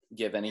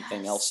give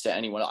anything else to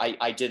anyone.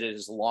 I did it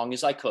as long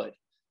as I could,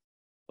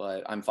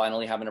 but I'm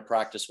finally having to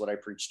practice what I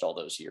preached all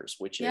those years,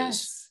 which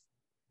is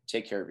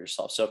take care of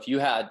yourself. So if you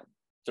had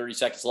 30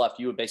 seconds left,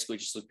 you would basically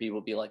just look at people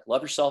and be like,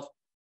 love yourself,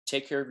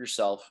 take care of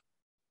yourself.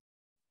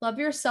 Love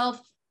yourself.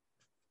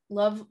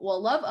 Love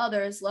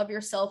others, love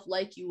yourself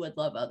like you would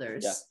love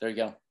others. Yeah, there you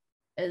go.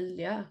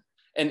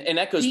 And and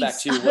that goes back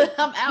to what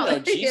I'm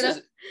out.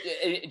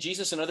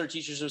 Jesus and other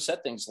teachers have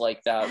said things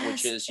like that,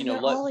 which is,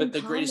 love, but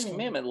the greatest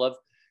commandment, love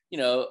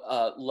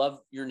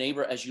your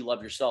neighbor as you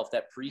love yourself.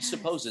 That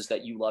presupposes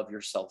that you love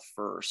yourself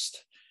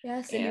first.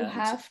 Yes, and you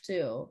have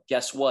to.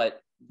 Guess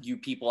what? You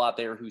people out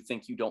there who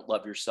think you don't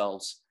love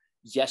yourselves,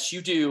 Yes,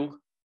 you do.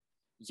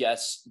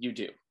 Yes, you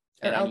do.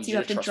 And or else you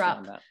have to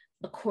drop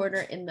a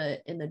quarter in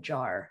the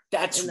jar.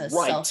 That's in the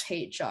right.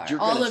 Self-hate jar.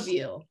 All of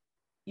you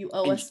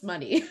owe us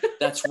money.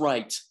 That's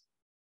right.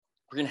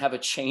 We're gonna have a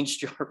change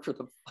jar for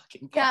the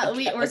fucking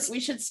podcast. We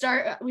should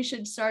start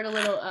a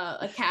little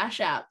a cash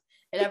app,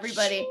 and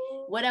everybody,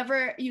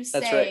 whatever you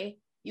say, right,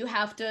 you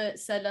have to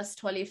send us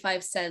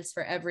 25 cents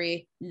for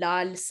every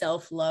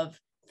non-self-love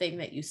thing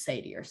that you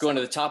say to yourself. Going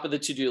to the top of the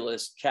to-do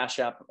list, cash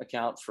app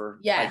account for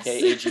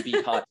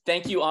IKAGB pod.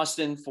 Thank you,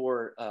 Austen,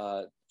 for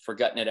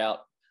gutting it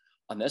out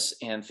on this,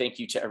 and thank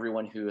you to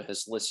everyone who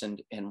has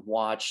listened and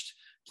watched.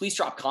 Please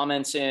drop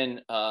comments in.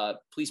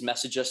 Please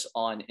message us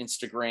on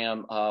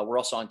Instagram. We're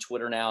also on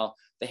Twitter now.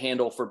 The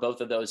handle for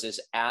both of those is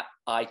at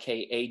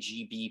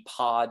IKAGB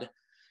pod.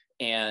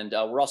 And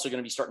we're also going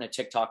to be starting a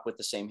TikTok with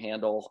the same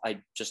handle. I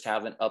just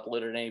haven't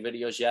uploaded any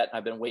videos yet.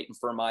 I've been waiting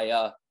for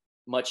my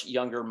much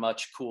younger,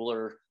 much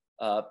cooler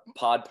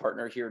pod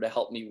partner here to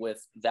help me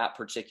with that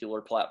particular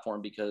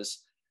platform, because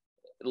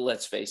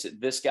let's face it,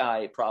 this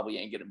guy probably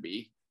ain't going to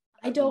be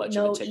I don't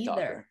know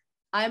either.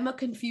 I'm a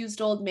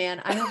confused old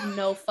man. I have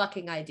no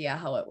fucking idea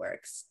how it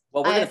works.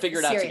 Well, we're going to figure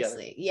it out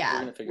together. Yeah.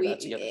 We're going to figure it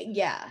out together.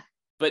 Yeah.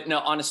 But no,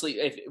 honestly,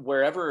 if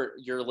wherever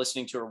you're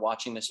listening to or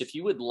watching this, if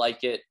you would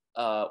like it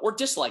or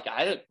dislike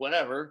it,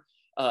 whatever,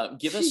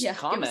 give us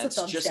comments.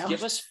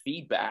 Give us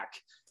feedback,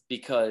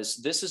 because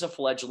this is a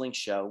fledgling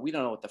show. We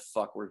don't know what the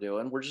fuck we're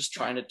doing. We're just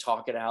trying to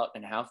talk it out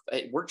and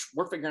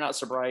we're figuring out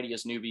sobriety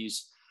as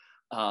newbies.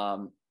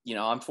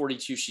 I'm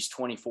 42, she's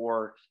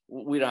 24.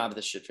 We don't have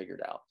this shit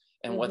figured out.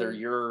 And whether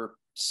you're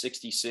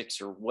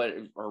 66 or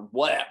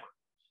whatever,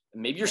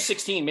 maybe you're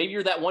 16, maybe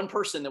you're that one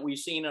person that we've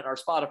seen in our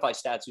Spotify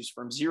stats who's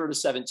from 0 to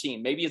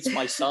 17. Maybe it's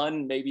my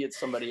son, maybe it's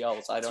somebody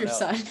else. I don't know.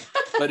 Son.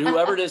 But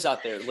whoever it is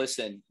out there,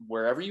 listen,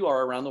 wherever you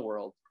are around the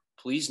world,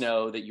 please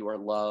know that you are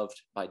loved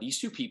by these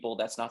two people.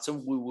 That's not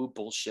some woo-woo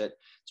bullshit.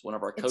 It's one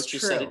of our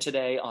coaches said it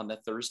today on the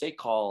Thursday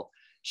call.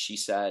 She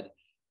said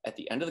at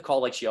the end of the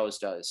call, like she always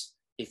does,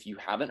 if you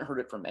haven't heard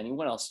it from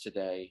anyone else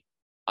today,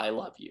 I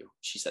love you.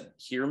 She said,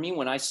 hear me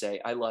when I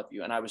say I love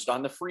you. And I was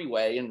on the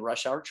freeway in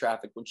rush hour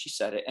traffic when she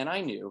said it. And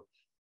I knew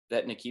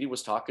that Nikita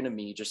was talking to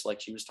me just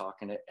like she was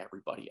talking to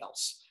everybody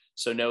else.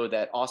 So know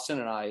that Austen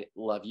and I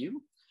love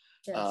you.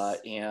 Yes.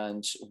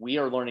 And we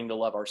are learning to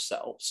love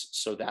ourselves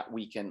so that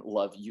we can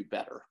love you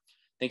better.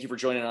 Thank you for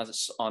joining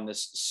us on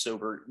this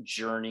sober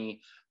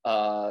journey.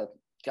 God,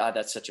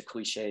 that's such a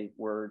cliche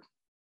word.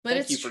 But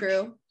it's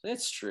true.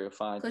 It's true.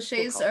 Fine.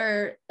 Cliches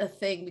are a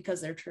thing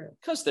because they're true.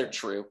 Because they're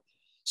true.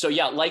 So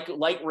yeah, like,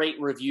 rate,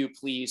 review,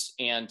 please,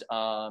 and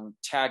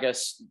tag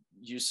us.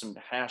 Use some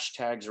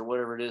hashtags or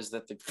whatever it is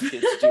that the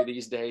kids do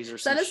these days, or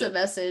send us a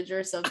message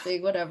or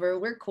something. Whatever,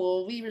 we're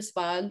cool. We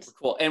respond. We're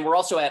cool, and we're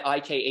also at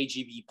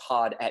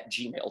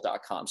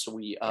ikagbpod@gmail.com. So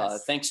we,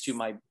 thanks to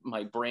my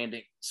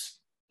branding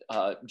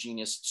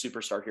genius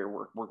superstar here,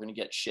 we're going to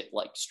get shit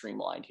like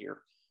streamlined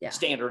here,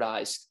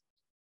 standardized,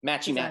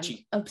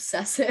 matchy.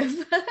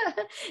 Obsessive,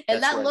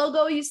 and that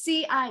logo you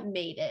see, I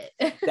made it.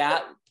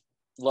 That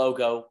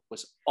logo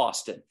was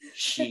Austen.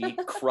 She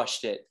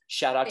crushed it.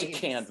 Shout out to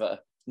Canva,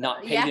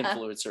 not paid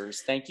influencers.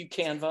 Thank you,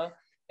 Canva,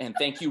 and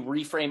thank you,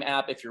 Reframe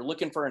app. If you're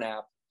looking for an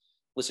app,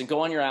 listen,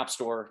 go on your app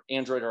store,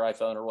 Android or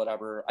iPhone or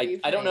whatever. I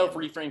don't know if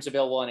Reframe's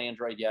available on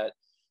Android yet,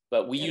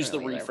 but we use the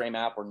Reframe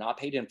app. We're not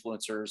paid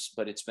influencers,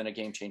 but it's been a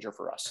game changer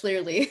for us.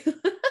 Clearly.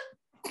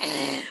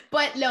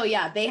 But no,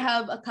 they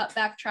have a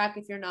cutback track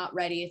if you're not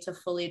ready to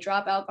fully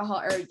drop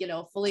alcohol or,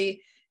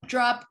 fully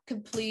drop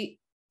complete,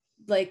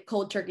 like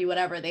cold turkey,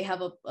 whatever. They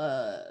have a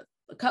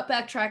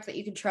cutback track that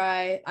you can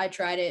try. I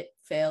tried it,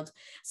 failed.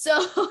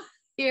 So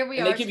here we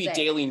are. And they give you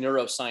daily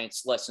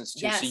neuroscience lessons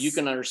too, so you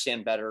can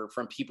understand better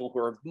from people who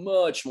are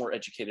much more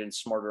educated and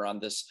smarter on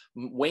this,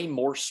 way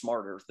more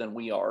smarter than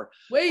we are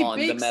on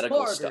the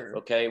medical stuff.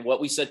 Okay,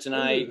 what we said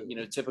tonight,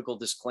 typical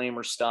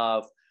disclaimer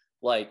stuff,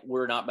 like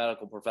we're not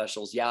medical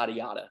professionals, yada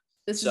yada.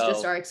 This is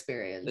just our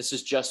experience. This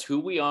is just who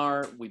we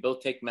are. We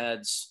both take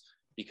meds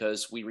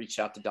because we reached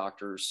out to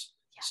doctors.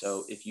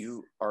 So if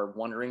you are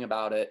wondering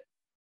about it,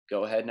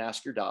 go ahead and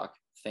ask your doc.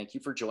 Thank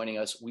you for joining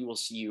us. We will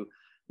see you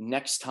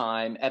next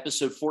time.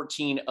 Episode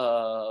 14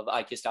 of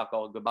I Kissed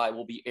Alcohol Goodbye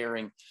will be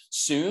airing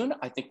soon.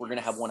 I think we're going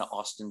to have one of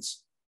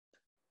Austen's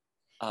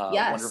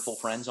wonderful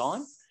friends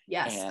on.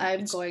 Yes,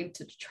 I'm going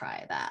to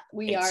try that.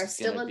 We are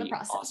still in the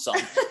process.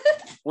 Awesome.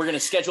 We're going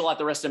to schedule out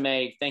the rest of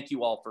May. Thank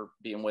you all for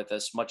being with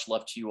us. Much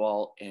love to you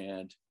all.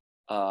 And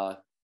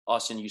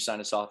Austen, you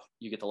sign us off.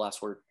 You get the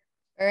last word.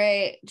 All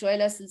right.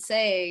 Join us in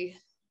saying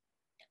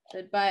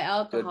goodbye,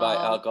 alcohol. Goodbye,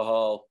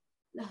 alcohol.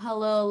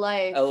 Hello,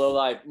 life. Hello,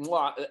 life.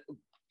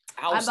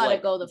 I'm about to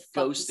go to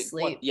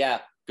sleep. Yeah,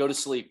 go to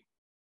sleep.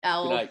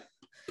 Owl. Good night.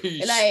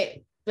 Peace. Good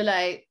night. Good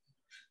night.